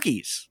 making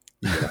cookies.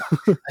 Yeah.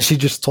 She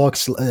just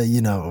talks,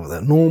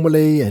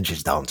 normally, and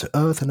she's down to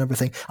earth and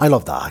everything. I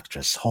love that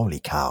actress. Holy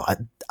cow!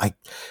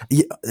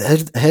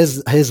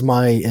 Here's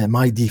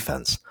my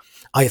defense.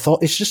 I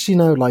thought it's just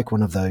like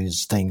one of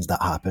those things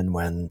that happen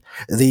when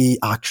the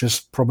actress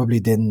probably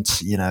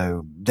didn't,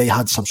 they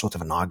had some sort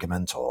of an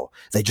argument, or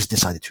they just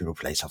decided to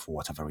replace her for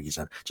whatever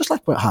reason. Just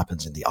like what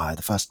happens in the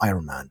first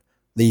Iron Man.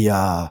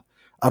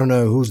 I don't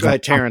know who's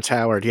that. Terrence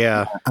Howard,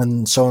 yeah.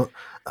 And so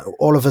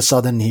all of a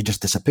sudden he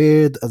just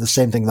disappeared. The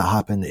same thing that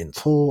happened in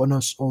Thor and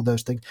all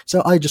those things.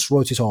 So I just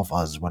wrote it off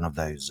as one of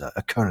those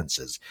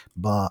occurrences.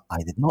 But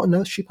I did not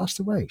know she passed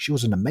away. She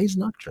was an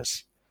amazing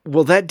actress.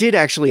 Well, that did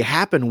actually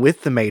happen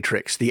with The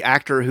Matrix. The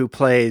actor who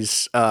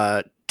plays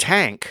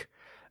Tank,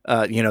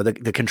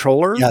 the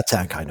controller. Yeah,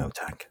 Tank. I know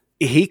Tank.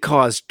 He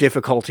caused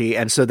difficulty,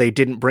 and so they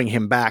didn't bring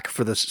him back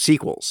for the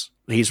sequels.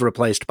 He's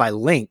replaced by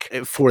Link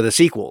for the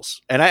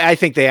sequels. And I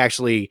think they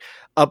actually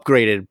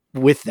upgraded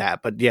with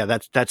that. But yeah,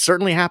 that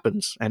certainly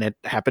happens. And it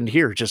happened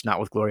here, just not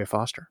with Gloria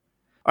Foster.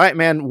 All right,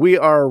 man, we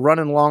are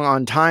running long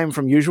on time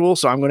from usual,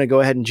 so I'm going to go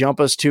ahead and jump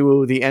us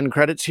to the end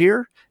credits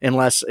here,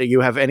 unless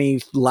you have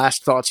any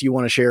last thoughts you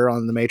want to share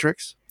on The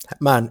Matrix.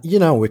 Man,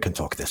 we can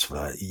talk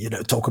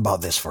talk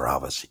about this for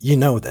hours.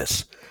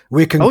 This.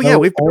 We can. Oh yeah,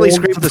 we've barely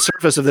scraped the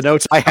surface of the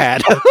notes I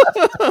had.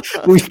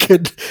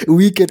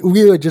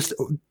 we were just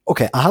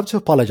okay. I have to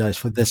apologize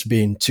for this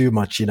being too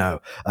much,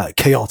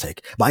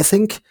 chaotic. But I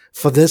think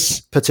for this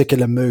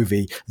particular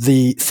movie,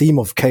 the theme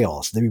of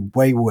chaos, the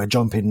way we were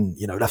jumping,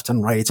 left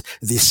and right,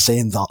 this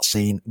scene, that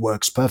scene,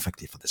 works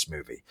perfectly for this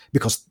movie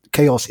because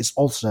chaos is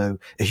also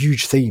a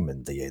huge theme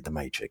in the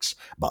Matrix.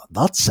 But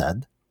that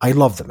said, I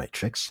love The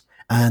Matrix.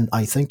 And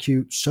I thank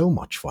you so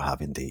much for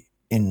having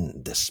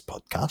in this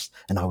podcast.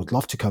 And I would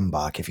love to come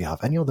back if you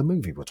have any other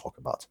movie we'll talk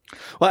about.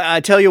 Well, I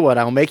tell you what,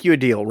 I'll make you a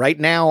deal. Right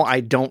now,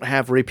 I don't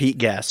have repeat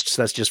guests.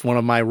 That's just one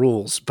of my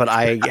rules. But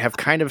I have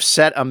kind of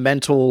set a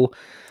mental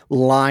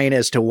line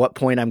as to what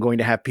point I'm going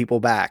to have people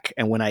back.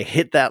 And when I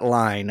hit that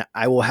line,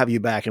 I will have you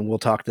back and we'll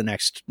talk the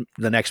next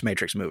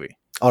Matrix movie.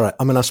 All right.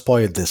 I'm going to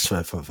spoil this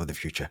for the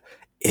future.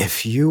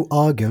 If you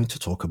are going to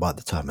talk about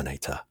the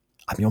Terminator,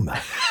 I'm your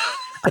man.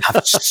 I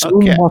have so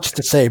much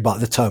to say about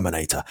the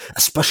Terminator,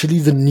 especially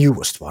the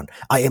newest one.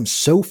 I am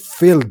so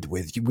filled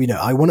with,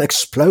 I want to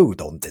explode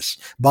on this,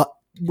 but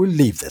we'll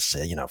leave this,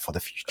 for the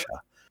future.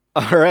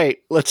 All right,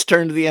 let's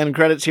turn to the end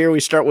credits here. We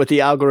start with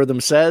The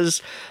Algorithm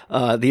Says.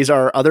 These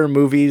are other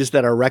movies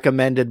that are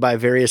recommended by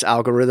various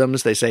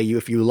algorithms. They say,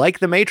 if you like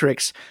The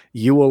Matrix,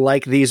 you will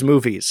like these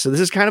movies. So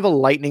this is kind of a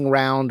lightning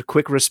round,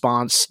 quick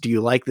response. Do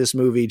you like this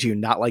movie? Do you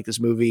not like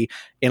this movie?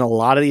 In a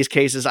lot of these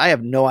cases, I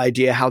have no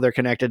idea how they're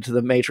connected to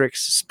The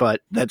Matrix,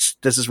 but this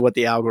is what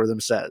the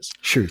algorithm says.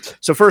 Shoot.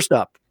 So first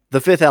up,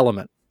 The Fifth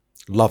Element.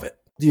 Love it.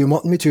 Do you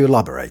want me to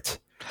elaborate?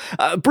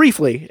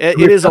 Briefly, it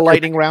is a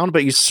lightning round,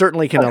 but you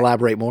certainly can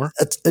elaborate more.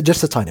 It's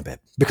just a tiny bit,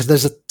 because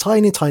there's a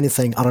tiny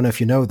thing. I don't know if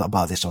you know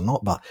about this or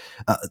not, but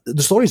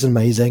the story is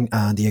amazing,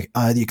 and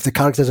the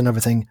characters and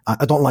everything.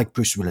 I don't like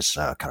Bruce Willis'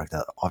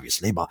 character,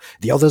 obviously, but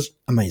the others,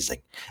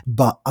 amazing.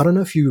 But I don't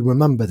know if you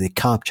remember the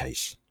cab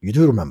chase. You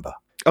do remember?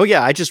 Oh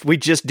yeah, we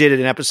just did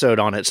an episode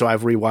on it, so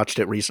I've rewatched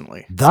it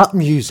recently. That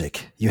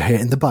music you hear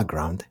in the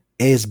background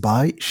is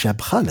by Sheb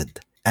Khaled.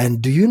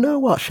 And do you know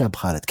what Sheb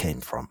Khaled came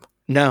from?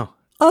 No.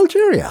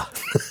 Algeria.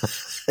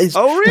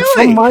 Oh, really?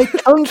 From my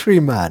country,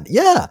 man.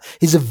 Yeah.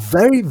 He's a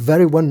very,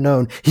 very well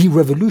known. He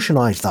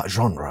revolutionized that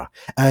genre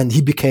and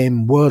he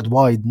became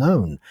worldwide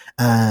known.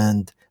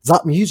 And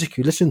that music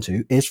you listen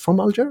to is from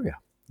Algeria.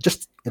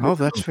 That's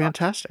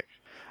fantastic.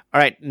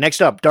 All right.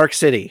 Next up, Dark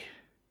City.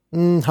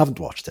 Haven't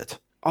watched it.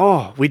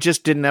 Oh, we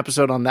just did an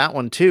episode on that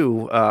one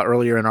too,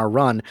 earlier in our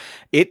run.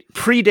 It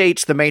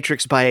predates The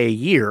Matrix by a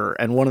year,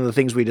 and one of the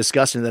things we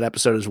discussed in that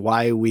episode is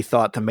why we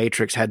thought The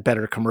Matrix had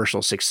better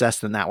commercial success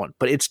than that one,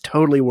 but it's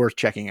totally worth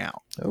checking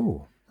out.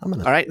 Oh, all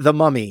right, The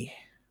Mummy.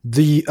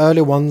 The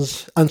early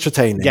ones,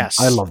 entertaining. Yes.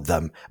 I loved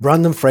them.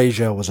 Brendan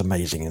Fraser was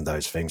amazing in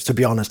those things. To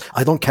be honest,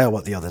 I don't care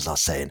what the others are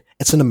saying.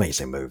 It's an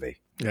amazing movie.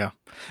 Yeah.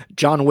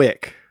 John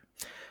Wick.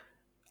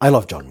 I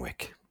love John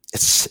Wick.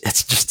 It's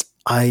just...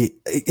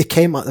 it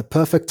came at the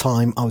perfect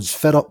time. I was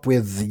fed up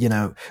with,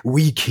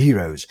 weak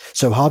heroes.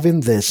 So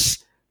having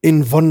this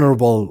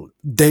invulnerable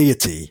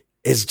deity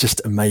is just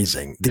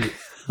amazing.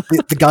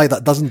 The guy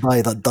that doesn't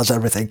die, that does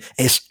everything,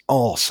 is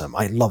awesome.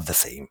 I love the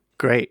theme.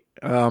 Great.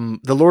 The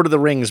Lord of the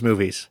Rings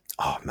movies.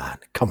 Oh man,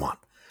 come on.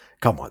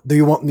 Do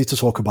you want me to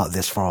talk about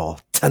this for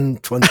 10,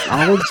 20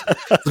 hours?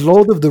 The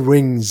Lord of the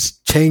Rings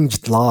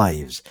changed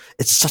lives.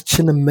 It's such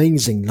an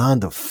amazing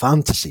land of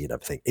fantasy and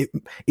everything.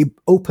 It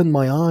opened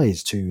my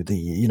eyes to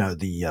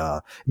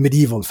the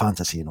medieval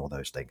fantasy and all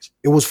those things.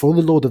 It was for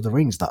the Lord of the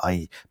Rings that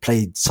I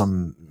played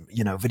some,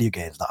 video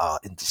games that are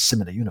into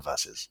similar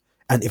universes.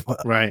 And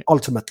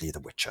ultimately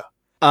The Witcher.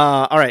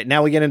 All right,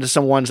 now we get into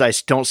some ones I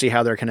don't see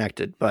how they're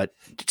connected, but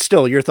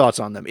still, your thoughts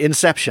on them.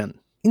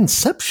 Inception.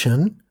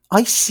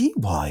 I see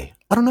why.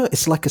 I don't know.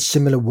 It's like a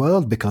similar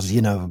world because,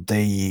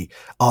 they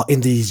are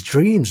in these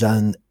dreams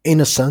and in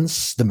a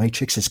sense, The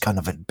Matrix is kind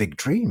of a big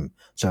dream.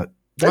 So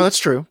that's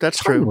true. That's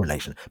true.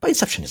 Relation. But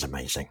Inception is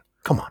amazing.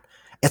 Come on.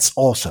 It's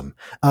awesome.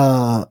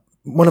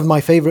 One of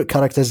my favorite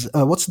characters,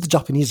 what's the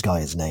Japanese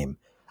guy's name?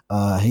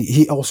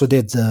 He also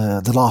did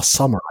The Last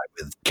Samurai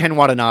with Ken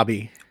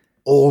Watanabe.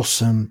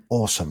 Awesome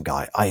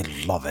guy. I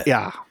love it.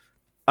 Yeah.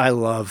 I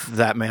love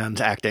that man's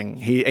acting.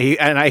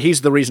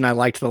 He's the reason I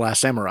liked The Last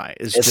Samurai.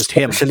 Is just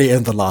him, especially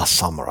in The Last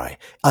Samurai.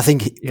 I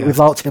think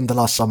without him, The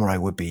Last Samurai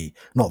would be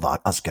not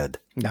that as good.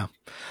 No,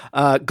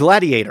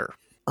 Gladiator.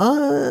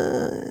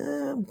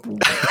 No.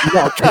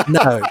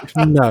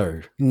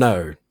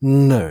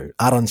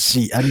 I don't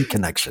see any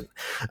connection.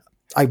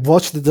 I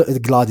watched the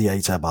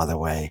Gladiator, by the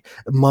way.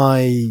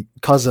 My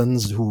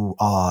cousins who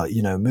are,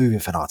 movie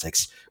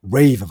fanatics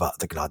rave about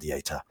the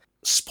Gladiator.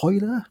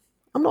 Spoiler,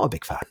 I'm not a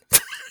big fan.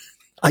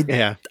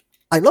 I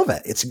love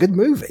it. It's a good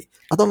movie.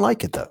 I don't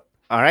like it though.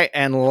 All right.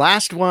 And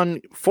last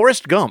one,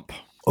 Forrest Gump.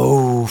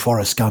 Oh,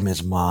 Forrest Gump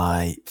is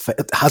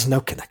it has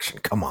no connection.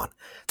 Come on.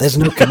 There's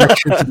no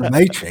connection to The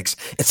Matrix.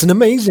 It's an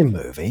amazing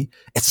movie.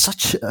 It's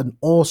such an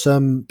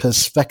awesome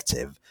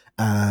perspective.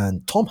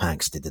 And Tom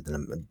Hanks did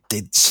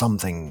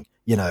something,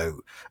 he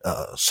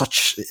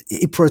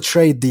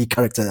portrayed the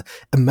character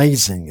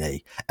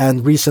amazingly.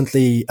 And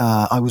recently,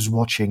 I was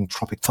watching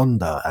Tropic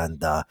Thunder and,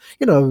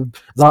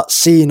 that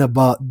scene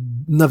about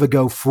never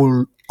go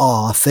full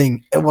R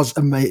thing. It was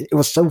amazing. It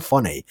was so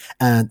funny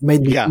and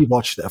made me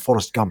rewatch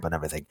Forrest Gump and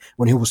everything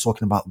when he was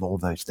talking about all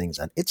those things.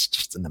 And it's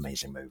just an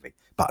amazing movie,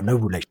 but no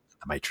relation to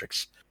The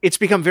Matrix. It's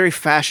become very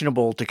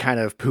fashionable to kind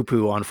of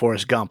poo-poo on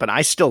Forrest Gump, and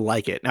I still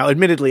like it. Now,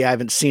 admittedly, I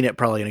haven't seen it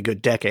probably in a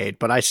good decade,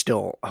 but I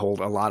still hold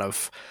a lot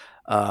of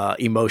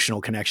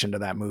emotional connection to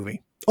that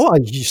movie. Oh, I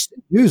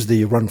use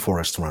the Run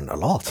Forrest Run a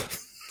lot.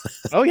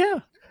 Oh,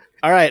 yeah.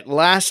 All right.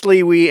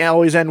 Lastly, we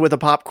always end with a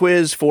pop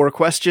quiz. 4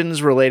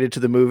 questions related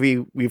to the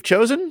movie we've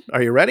chosen.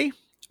 Are you ready?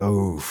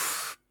 Oh,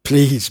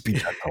 please be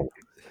gentle.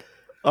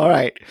 All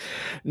right.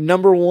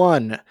 Number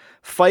 1,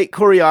 fight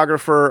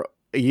choreographer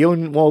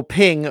Yuen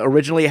Woo-ping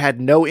originally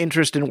had no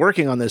interest in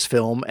working on this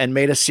film and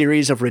made a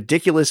series of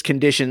ridiculous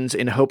conditions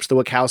in hopes the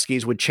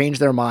Wachowskis would change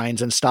their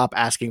minds and stop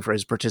asking for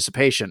his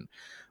participation.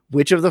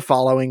 Which of the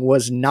following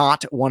was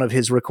not one of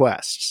his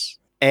requests?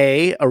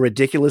 A, a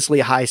ridiculously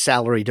high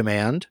salary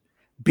demand.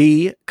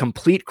 B,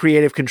 complete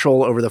creative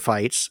control over the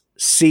fights.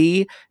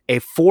 C, a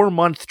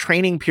 4-month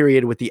training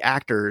period with the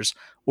actors.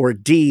 Or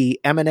D,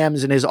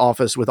 M&Ms in his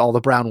office with all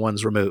the brown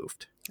ones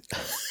removed.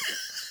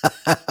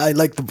 I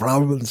like the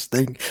brown ones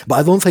thing, but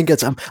I don't think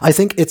it's. I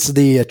think it's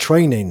the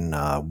training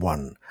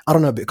one. I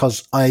don't know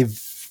because I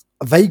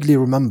vaguely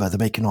remember the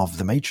making of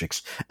The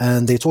Matrix,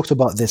 and they talked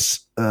about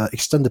this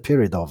extended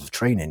period of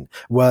training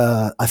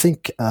where I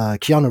think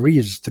Keanu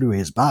Reeves threw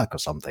his back or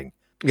something.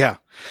 Yeah.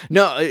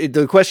 No,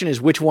 the question is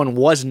which one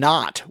was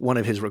not one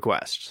of his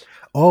requests?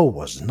 Oh,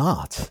 was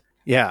not.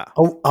 Yeah.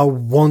 I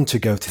want to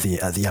go to the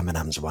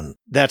M&M's one.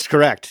 That's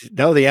correct.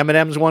 No, the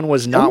M&M's one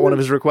was not one of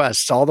his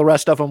requests. All the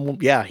rest of them,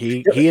 yeah,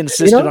 he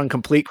insisted on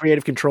complete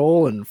creative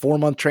control and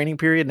 4-month training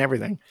period and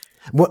everything.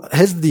 Well,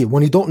 here's the deal.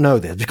 When you don't know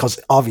this, because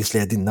obviously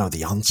I didn't know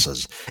the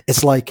answers,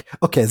 it's like,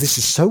 okay, this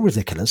is so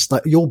ridiculous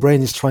that your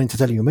brain is trying to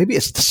tell you maybe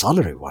it's the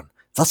salary one.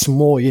 That's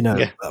more,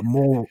 a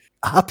more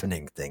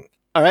happening thing.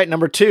 All right,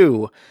 number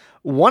 2.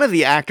 One of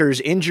the actors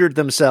injured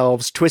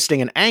themselves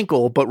twisting an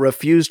ankle, but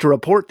refused to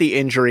report the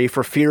injury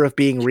for fear of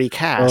being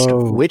recast.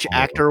 Which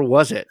actor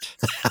was it?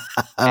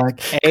 A.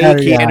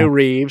 Keanu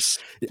Reeves.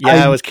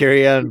 Yeah, it was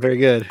Carrie-Anne. Very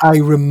good. I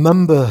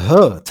remember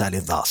her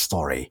telling that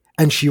story,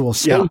 and she was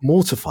so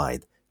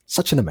mortified.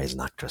 Such an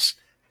amazing actress.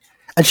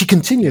 And she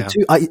continued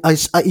too. I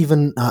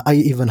even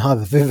have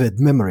a vivid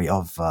memory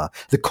of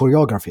the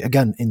choreography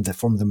again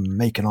from the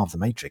making of The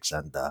Matrix,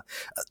 and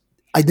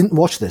I didn't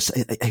watch this.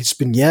 It's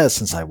been years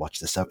since I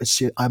watched this, so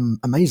I'm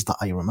amazed that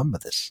I remember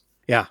this.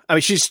 Yeah, I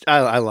mean,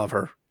 I love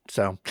her.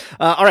 So,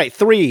 all right,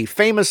 3.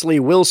 Famously,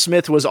 Will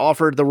Smith was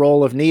offered the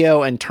role of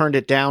Neo and turned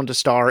it down to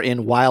star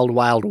in Wild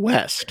Wild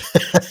West.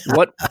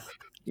 What?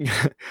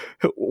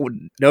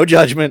 No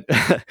judgment.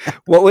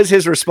 What was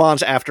his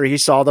response after he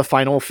saw the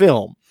final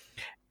film?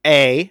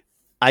 A,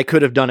 I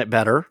could have done it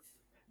better.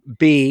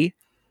 B,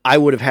 I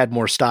would have had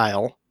more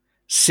style.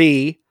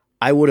 C,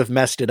 I would have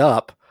messed it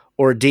up.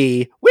 Or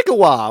D,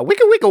 wicka-wah,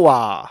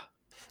 wicka-wicka-wah.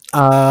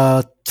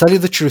 Tell you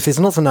the truth, he's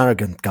not an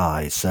arrogant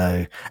guy,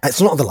 so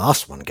it's not the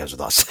last one, goes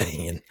without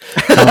saying.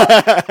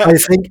 I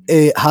think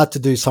it had to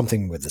do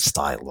something with the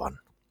style one.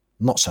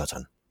 Not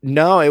certain.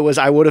 No, it was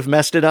I would have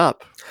messed it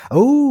up.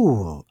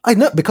 Oh, I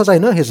know, because I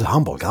know he's a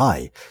humble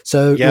guy.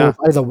 So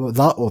either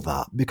that or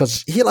that,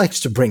 because he likes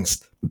to bring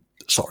style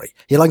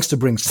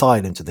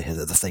into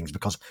the things,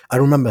 because I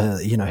remember,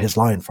 his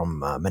line from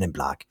Men in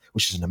Black,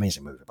 which is an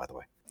amazing movie, by the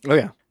way. Oh,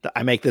 yeah.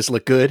 I make this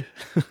look good.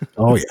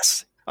 Oh,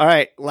 yes. All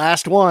right.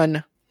 Last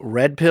one.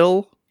 Red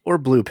pill or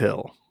blue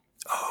pill?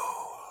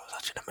 Oh,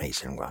 such an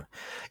amazing one.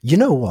 You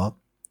know what?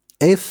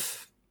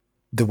 If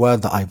the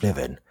world that I live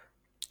in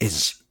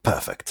is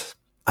perfect,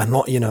 and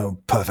not,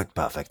 perfect.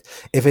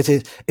 If it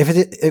is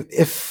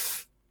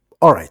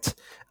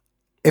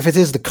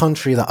the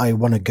country that I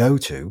want to go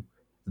to,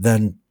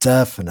 then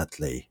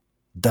definitely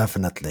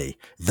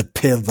the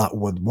pill that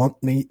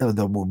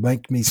would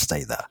make me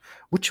stay there.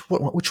 Which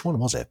one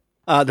was it?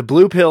 The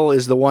blue pill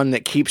is the one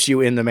that keeps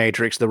you in the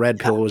Matrix. The red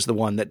pill was the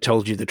one that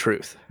told you the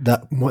truth.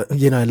 That,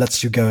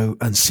 lets you go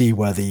and see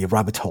where the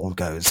rabbit hole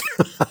goes.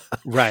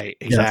 Right,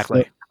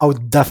 exactly. So I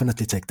would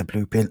definitely take the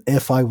blue pill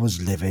if I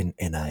was living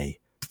in a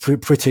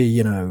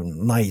pretty,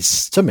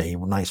 nice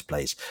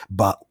place.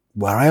 But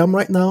where I am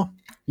right now,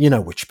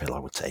 which pill I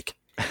would take.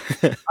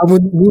 I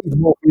would need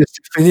Morpheus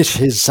to finish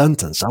his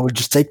sentence. I would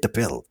just take the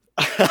pill.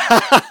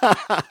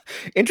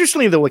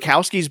 Interestingly, the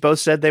Wachowskis both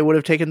said they would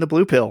have taken the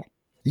blue pill.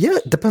 Yeah,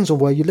 it depends on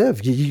where you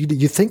live.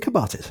 You think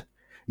about it.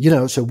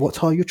 So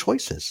what are your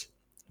choices?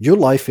 Your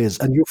life is,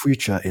 and your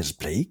future is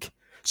bleak,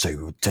 so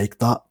you take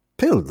that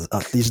pill.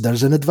 At least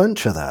there's an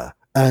adventure there.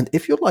 And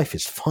if your life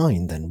is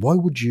fine, then why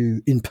would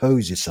you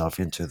impose yourself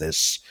into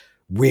this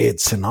weird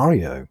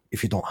scenario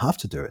if you don't have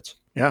to do it?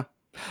 Yeah.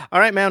 All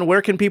right, man,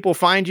 where can people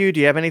find you?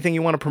 Do you have anything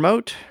you want to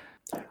promote?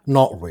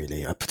 Not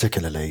really,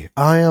 particularly.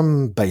 I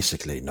am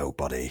basically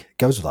nobody.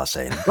 Goes without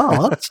saying.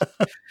 But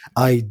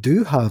I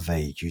do have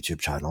a YouTube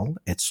channel.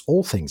 It's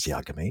All Things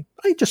Yagami.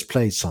 I just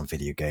play some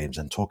video games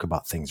and talk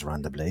about things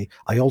randomly.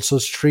 I also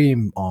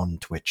stream on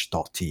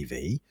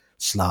twitch.tv/Mr.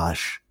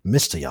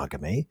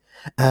 Yagami.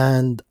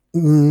 And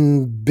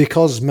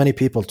because many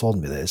people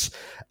told me this,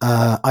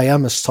 I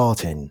am a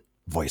starting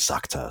voice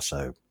actor.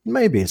 So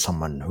maybe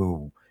someone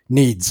who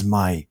needs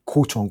my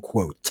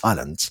quote-unquote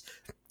talent,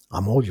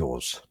 I'm all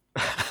yours.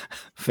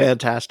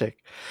 Fantastic.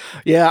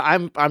 Yeah,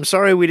 I'm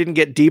sorry we didn't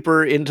get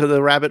deeper into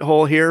the rabbit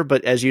hole here,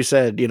 but as you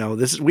said,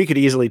 we could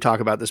easily talk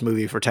about this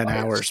movie for 10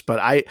 hours,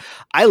 but I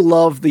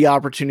love the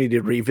opportunity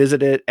to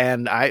revisit it,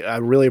 and I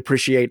really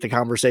appreciate the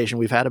conversation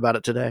we've had about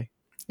it today.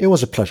 It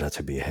was a pleasure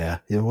to be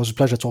here. It was a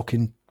pleasure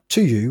talking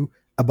to you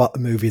about a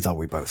movie that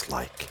we both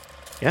like.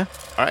 Yeah.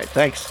 All right.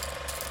 Thanks.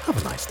 Have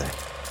a nice day.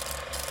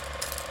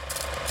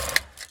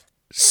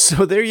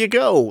 So there you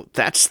go.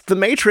 That's The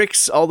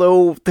Matrix,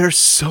 although there's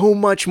so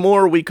much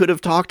more we could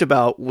have talked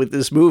about with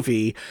this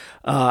movie.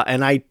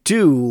 And I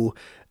do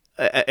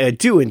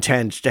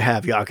intend to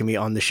have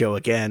Yagami on the show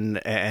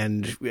again.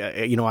 And,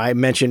 I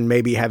mentioned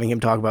maybe having him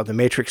talk about the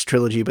Matrix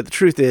trilogy, but the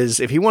truth is,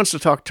 if he wants to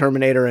talk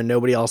Terminator and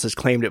nobody else has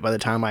claimed it by the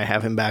time I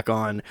have him back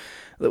on,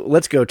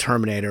 let's go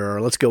Terminator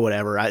or let's go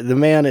whatever. The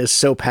man is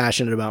so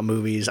passionate about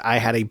movies. I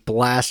had a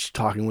blast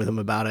talking with him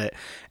about it,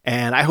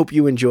 and I hope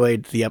you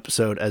enjoyed the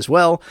episode as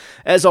well.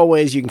 As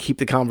always, you can keep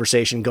the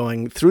conversation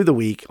going through the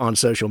week on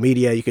social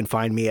media. You can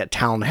find me at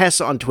Talon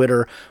Hess on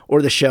Twitter,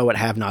 or the show at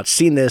Have Not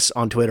Seen This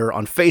on Twitter.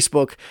 On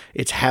Facebook,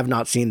 it's Have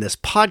Not Seen This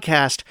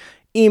Podcast.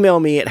 email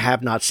me at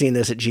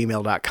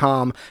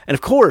havenotseenthis@gmail.com. And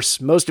of course,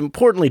 most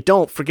importantly,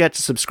 don't forget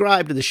to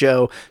subscribe to the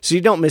show so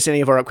you don't miss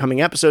any of our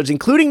upcoming episodes,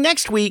 including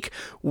next week,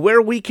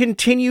 where we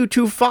continue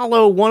to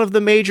follow one of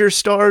the major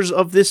stars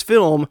of this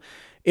film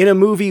in a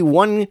movie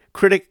one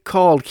critic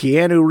called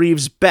Keanu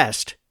Reeves'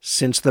 best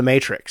since The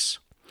Matrix.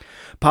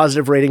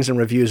 Positive ratings and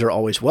reviews are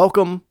always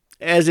welcome,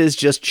 as is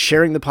just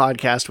sharing the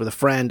podcast with a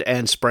friend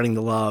and spreading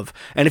the love.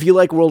 And if you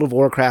like World of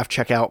Warcraft,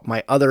 check out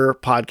my other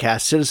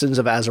podcast, Citizens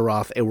of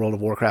Azeroth, a World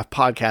of Warcraft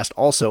podcast,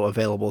 also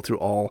available through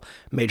all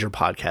major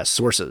podcast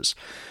sources.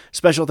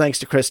 Special thanks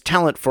to Chris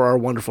Talent for our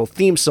wonderful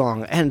theme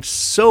song, and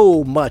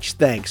so much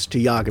thanks to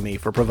Yagami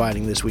for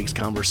providing this week's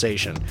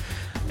conversation.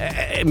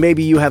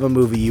 Maybe you have a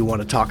movie you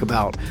want to talk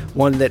about,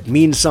 one that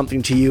means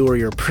something to you, or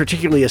you're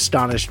particularly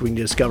astonished when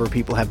you discover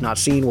people have not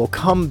seen. Well,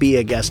 come be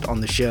a guest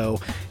on the show.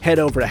 Head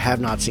over to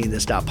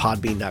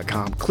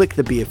havenotseenthis.podbean.com, click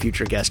the Be a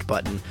Future Guest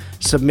button,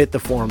 submit the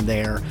form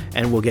there,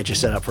 and we'll get you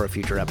set up for a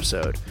future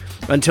episode.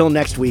 Until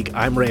next week,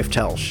 I'm Rafe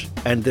Telsch,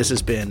 and this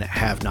has been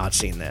Have Not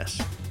Seen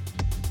This.